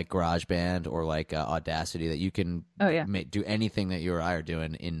available like GarageBand or like Audacity that you can Oh, yeah. do anything that you or I are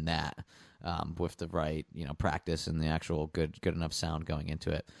doing in that, with the right practice and the actual good enough sound going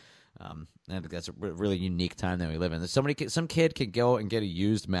into it. And I think that's a really unique time that we live in. Some kid could go and get a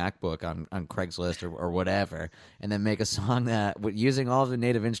used MacBook on Craigslist or whatever, and then make a song using all of the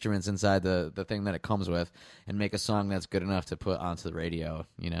native instruments inside the thing that it comes with, and make a song that's good enough to put onto the radio.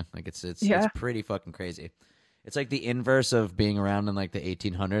 Like it's Yeah. pretty fucking crazy. It's like the inverse of being around in like the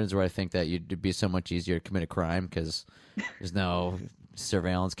 1800s, where I think that it'd be so much easier to commit a crime because there's no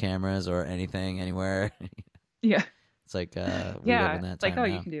surveillance cameras or anything anywhere. Yeah. It's like we live Yeah. in that It's like, time oh,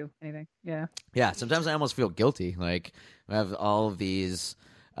 now. you can do anything. Yeah. Yeah, sometimes I almost feel guilty. Like we have all of these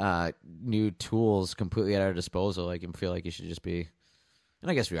new tools completely at our disposal. Like, I feel like you should just be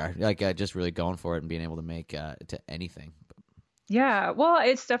And I guess we are like just really going for it and being able to make to anything. Yeah, well,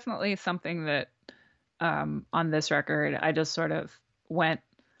 it's definitely something that on this record, I just sort of went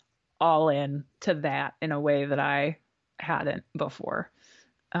all in to that in a way that I hadn't before.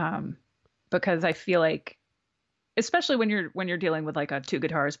 Because I feel like, especially when you're dealing with like a two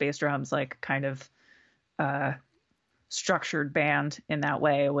guitars, bass drums, like kind of structured band in that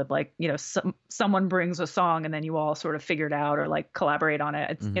way, with like, you know, someone brings a song and then you all sort of figure it out or like collaborate on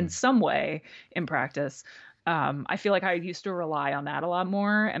it in some way in practice. I feel like I used to rely on that a lot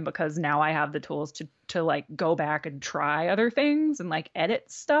more, and because now I have the tools to like go back and try other things and like edit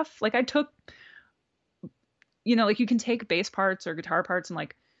stuff. Like I took, you know, like you can take bass parts or guitar parts and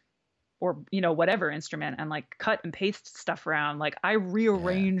like, or, you know, whatever instrument, and like cut and paste stuff around. Like I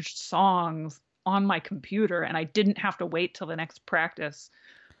rearranged songs on my computer, and I didn't have to wait till the next practice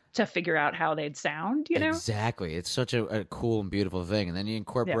to figure out how they'd sound, you know? Exactly. It's such a cool and beautiful thing. And then you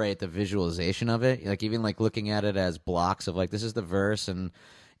incorporate the visualization of it, like even like looking at it as blocks of like, this is the verse. And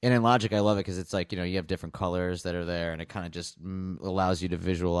in Logic, I love it because it's like, you know, you have different colors that are there, and it kind of just allows you to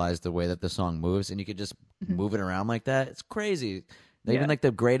visualize the way that the song moves, and you could just move it around like that. It's crazy. Even like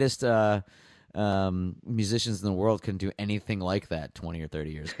the greatest musicians in the world couldn't do anything like that 20 or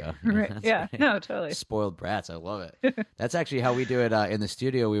 30 years ago. Right. Yeah. Great. No, totally. Spoiled brats. I love it. That's actually how we do it in the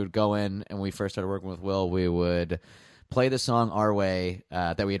studio. We would go in, and when we first started working with Will, we would play the song our way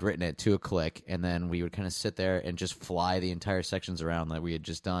that we had written it to a click, and then we would kind of sit there and just fly the entire sections around that we had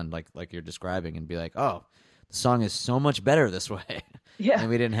just done, like you're describing, and be like, oh, the song is so much better this way. Yeah. And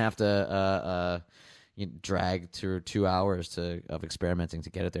we didn't have to drag through 2 hours of experimenting to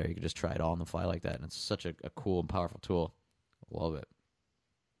get it there. You could just try it all on the fly like that, and it's such a cool and powerful tool. Love it.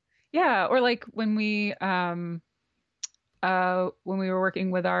 Yeah, or like when we were working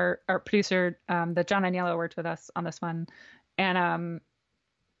with our producer, that John Aniello worked with us on this one, and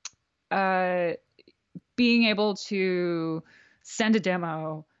being able to send a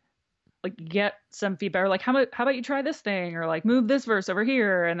demo, like get some feedback, or like how about you try this thing, or like move this verse over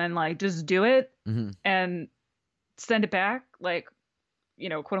here, and then like just do it and send it back, like, you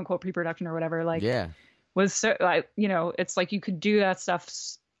know, quote unquote pre-production or whatever, like was so like, you know, it's like you could do that stuff.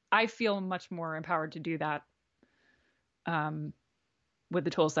 I feel much more empowered to do that with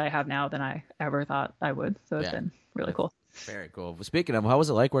the tools that I have now than I ever thought I would. So it's been really cool. Very cool. Speaking of, how was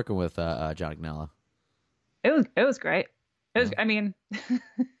it like working with John Aniello? It was great. It was, I mean,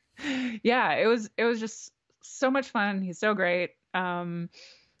 yeah, it was just so much fun. He's so great.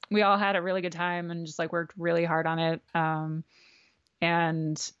 We all had a really good time and just like worked really hard on it. And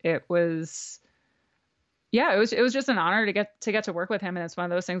it was just an honor to get to work with him. And it's one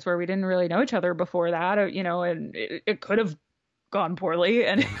of those things where we didn't really know each other before that, you know, and it could have gone poorly,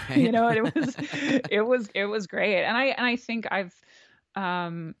 and right. you know, and it was great. And I think I've,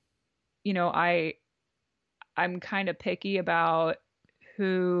 you know, I'm kind of picky about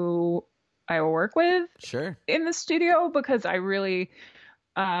who I work with in the studio, because I really,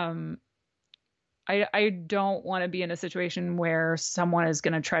 I don't want to be in a situation where someone is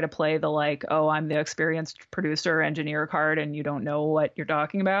going to try to play the like, oh, I'm the experienced producer engineer card, and you don't know what you're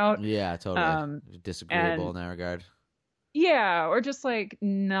talking about. Yeah, totally. Disagreeable in that regard. Yeah, or just like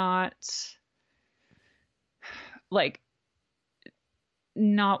not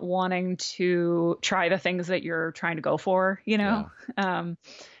wanting to try the things that you're trying to go for, you know? Yeah.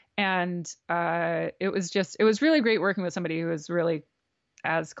 It was really great working with somebody who was really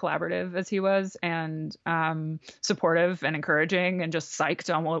as collaborative as he was, and supportive and encouraging, and just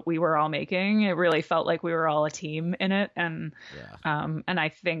psyched on what we were all making. It really felt like we were all a team in it, and I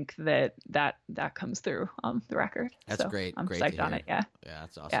think that comes through on the record. That's so great. I'm great psyched on it. Yeah,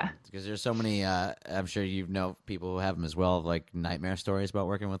 that's awesome. Yeah, because there's so many. I'm sure you know people who have them as well, like nightmare stories about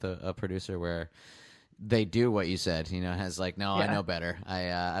working with a producer where they do what you said, you know, has like, no, I know better.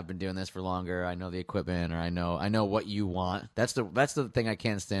 I've been doing this for longer. I know the equipment, or I know what you want. That's the thing I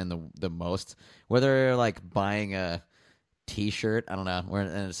can't stand the most. Whether like buying a T-shirt, I don't know,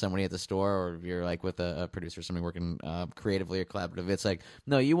 or somebody at the store, or you're like with a producer, somebody working creatively or collaborative. It's like,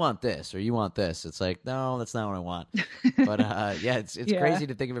 no, you want this, or you want this. It's like, no, that's not what I want. But it's crazy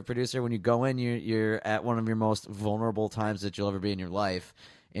to think of a producer when you go in, you're at one of your most vulnerable times that you'll ever be in your life.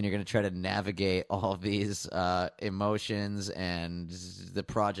 And you're going to try to navigate all of these emotions and the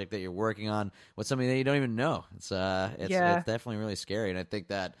project that you're working on with somebody that you don't even know. It's definitely really scary. And I think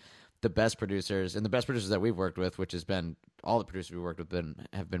that the best producers that we've worked with, which has been all the producers we've worked with,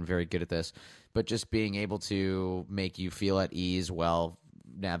 have been very good at this. But just being able to make you feel at ease while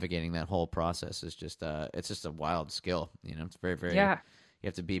navigating that whole process is just it's just a wild skill. You know, it's very, very. Yeah. You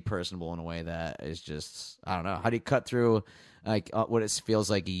have to be personable in a way that is just, I don't know. How do you cut through like what it feels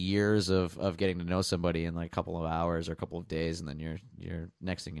like years of getting to know somebody in like a couple of hours or a couple of days, and then you're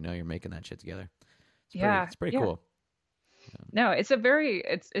next thing you know, you're making that shit together. It's pretty cool. No, it's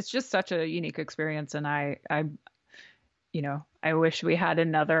just such a unique experience, and I wish we had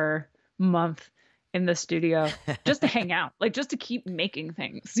another month in the studio just to hang out, like just to keep making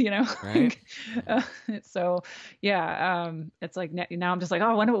things, Right. So yeah, it's like now I'm just like,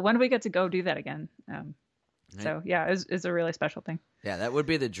 oh, when do we get to go do that again? Right. So yeah, it's a really special thing. Yeah, that would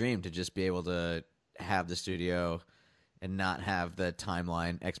be the dream, to just be able to have the studio and not have the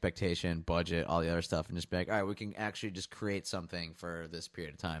timeline, expectation, budget, all the other stuff, and just be like, all right, we can actually just create something for this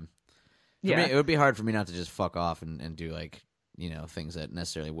period of time. For me, it would be hard for me not to just fuck off and do like, things that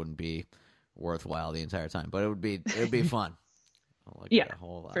necessarily wouldn't be worthwhile the entire time, but it would be fun. A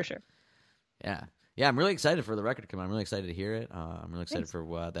whole lot. For sure. Yeah, I'm really excited for the record to come out. I'm really excited to hear it. I'm really excited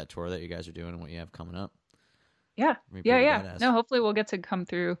for that tour that you guys are doing and what you have coming up. Yeah. No, hopefully we'll get to come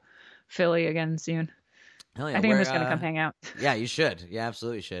through Philly again soon. Hell yeah. I think I'm just gonna come hang out. Yeah, you should. Yeah,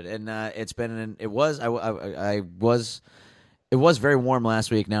 absolutely should. And it was very warm last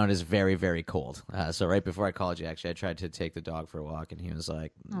week. Now it is very, very cold. So right before I called you, actually, I tried to take the dog for a walk, and he was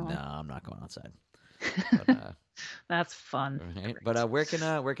like, "No, I'm not going outside." But, that's fun. Right? But where can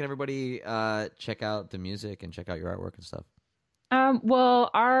everybody check out the music and check out your artwork and stuff? Well,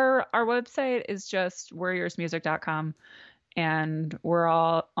 our website is just warriorsmusic.com, and we're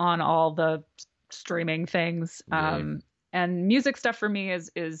all on all the streaming things. And music stuff for me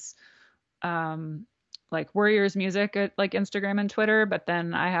is like Warriors Music at like Instagram and Twitter, but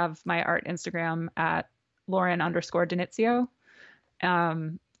then I have my art Instagram at Lauren_Denizio.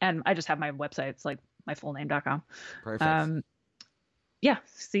 And I just have my website. It's like my full name.com. Perfect. Yeah.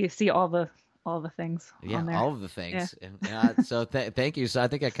 See all the things on there. All of the things. Yeah. So thank you. So I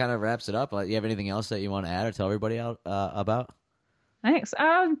think that kind of wraps it up. You have anything else that you want to add or tell everybody about? Thanks.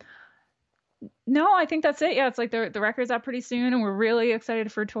 No, I think that's it. Yeah, it's like the record's out pretty soon, and we're really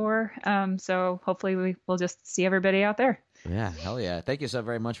excited for tour. So hopefully we'll just see everybody out there. Yeah, hell yeah! Thank you so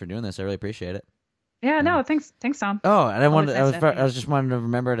very much for doing this. I really appreciate it. Yeah, no, thanks, Tom. Oh, and I was just wanting to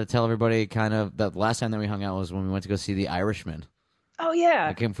remember to tell everybody kind of the last time that we hung out was when we went to go see The Irishman. Oh yeah,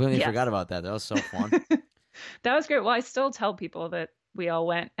 I completely forgot about that. That was so fun. That was great. Well, I still tell people that we all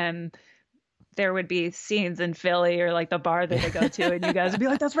went, and there would be scenes in Philly or like the bar that they go to, and you guys would be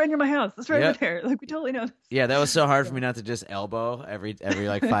like, "That's right near my house. That's right over there." Like, we totally know this. Yeah, that was so hard for me not to just elbow every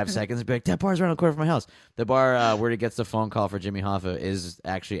like 5 seconds and be like, "That bar's right on the corner of my house." The bar where he gets the phone call for Jimmy Hoffa is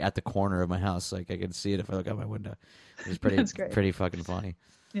actually at the corner of my house. Like, I can see it if I look out my window. It was pretty fucking funny.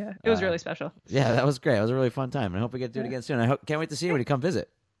 Yeah, it was really special. Yeah, that was great. It was a really fun time, and I hope we get to do it again soon. Can't wait to see you when you come visit.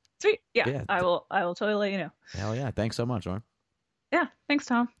 Sweet. Yeah. I will totally let you know. Hell yeah! Thanks so much, Lauren. Yeah, thanks,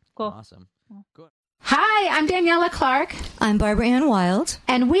 Tom. Cool. Awesome. Good. Hi, I'm Daniela Clark. I'm Barbara Ann Wild.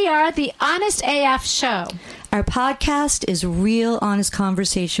 And we are the Honest AF Show. Our podcast is real, honest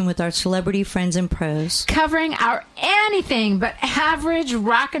conversation with our celebrity friends and pros. Covering our anything but average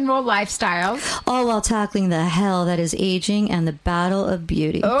rock and roll lifestyles. All while tackling the hell that is aging and the battle of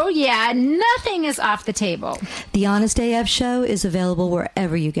beauty. Oh, yeah. Nothing is off the table. The Honest AF Show is available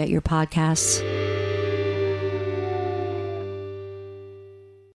wherever you get your podcasts.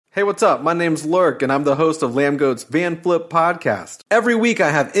 Hey, what's up? My name's Lurk, and I'm the host of Lambgoat's Van Flip podcast. Every week, I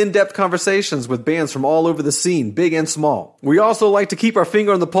have in-depth conversations with bands from all over the scene, big and small. We also like to keep our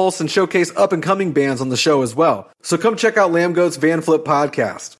finger on the pulse and showcase up-and-coming bands on the show as well. So come check out Lambgoat's Van Flip podcast.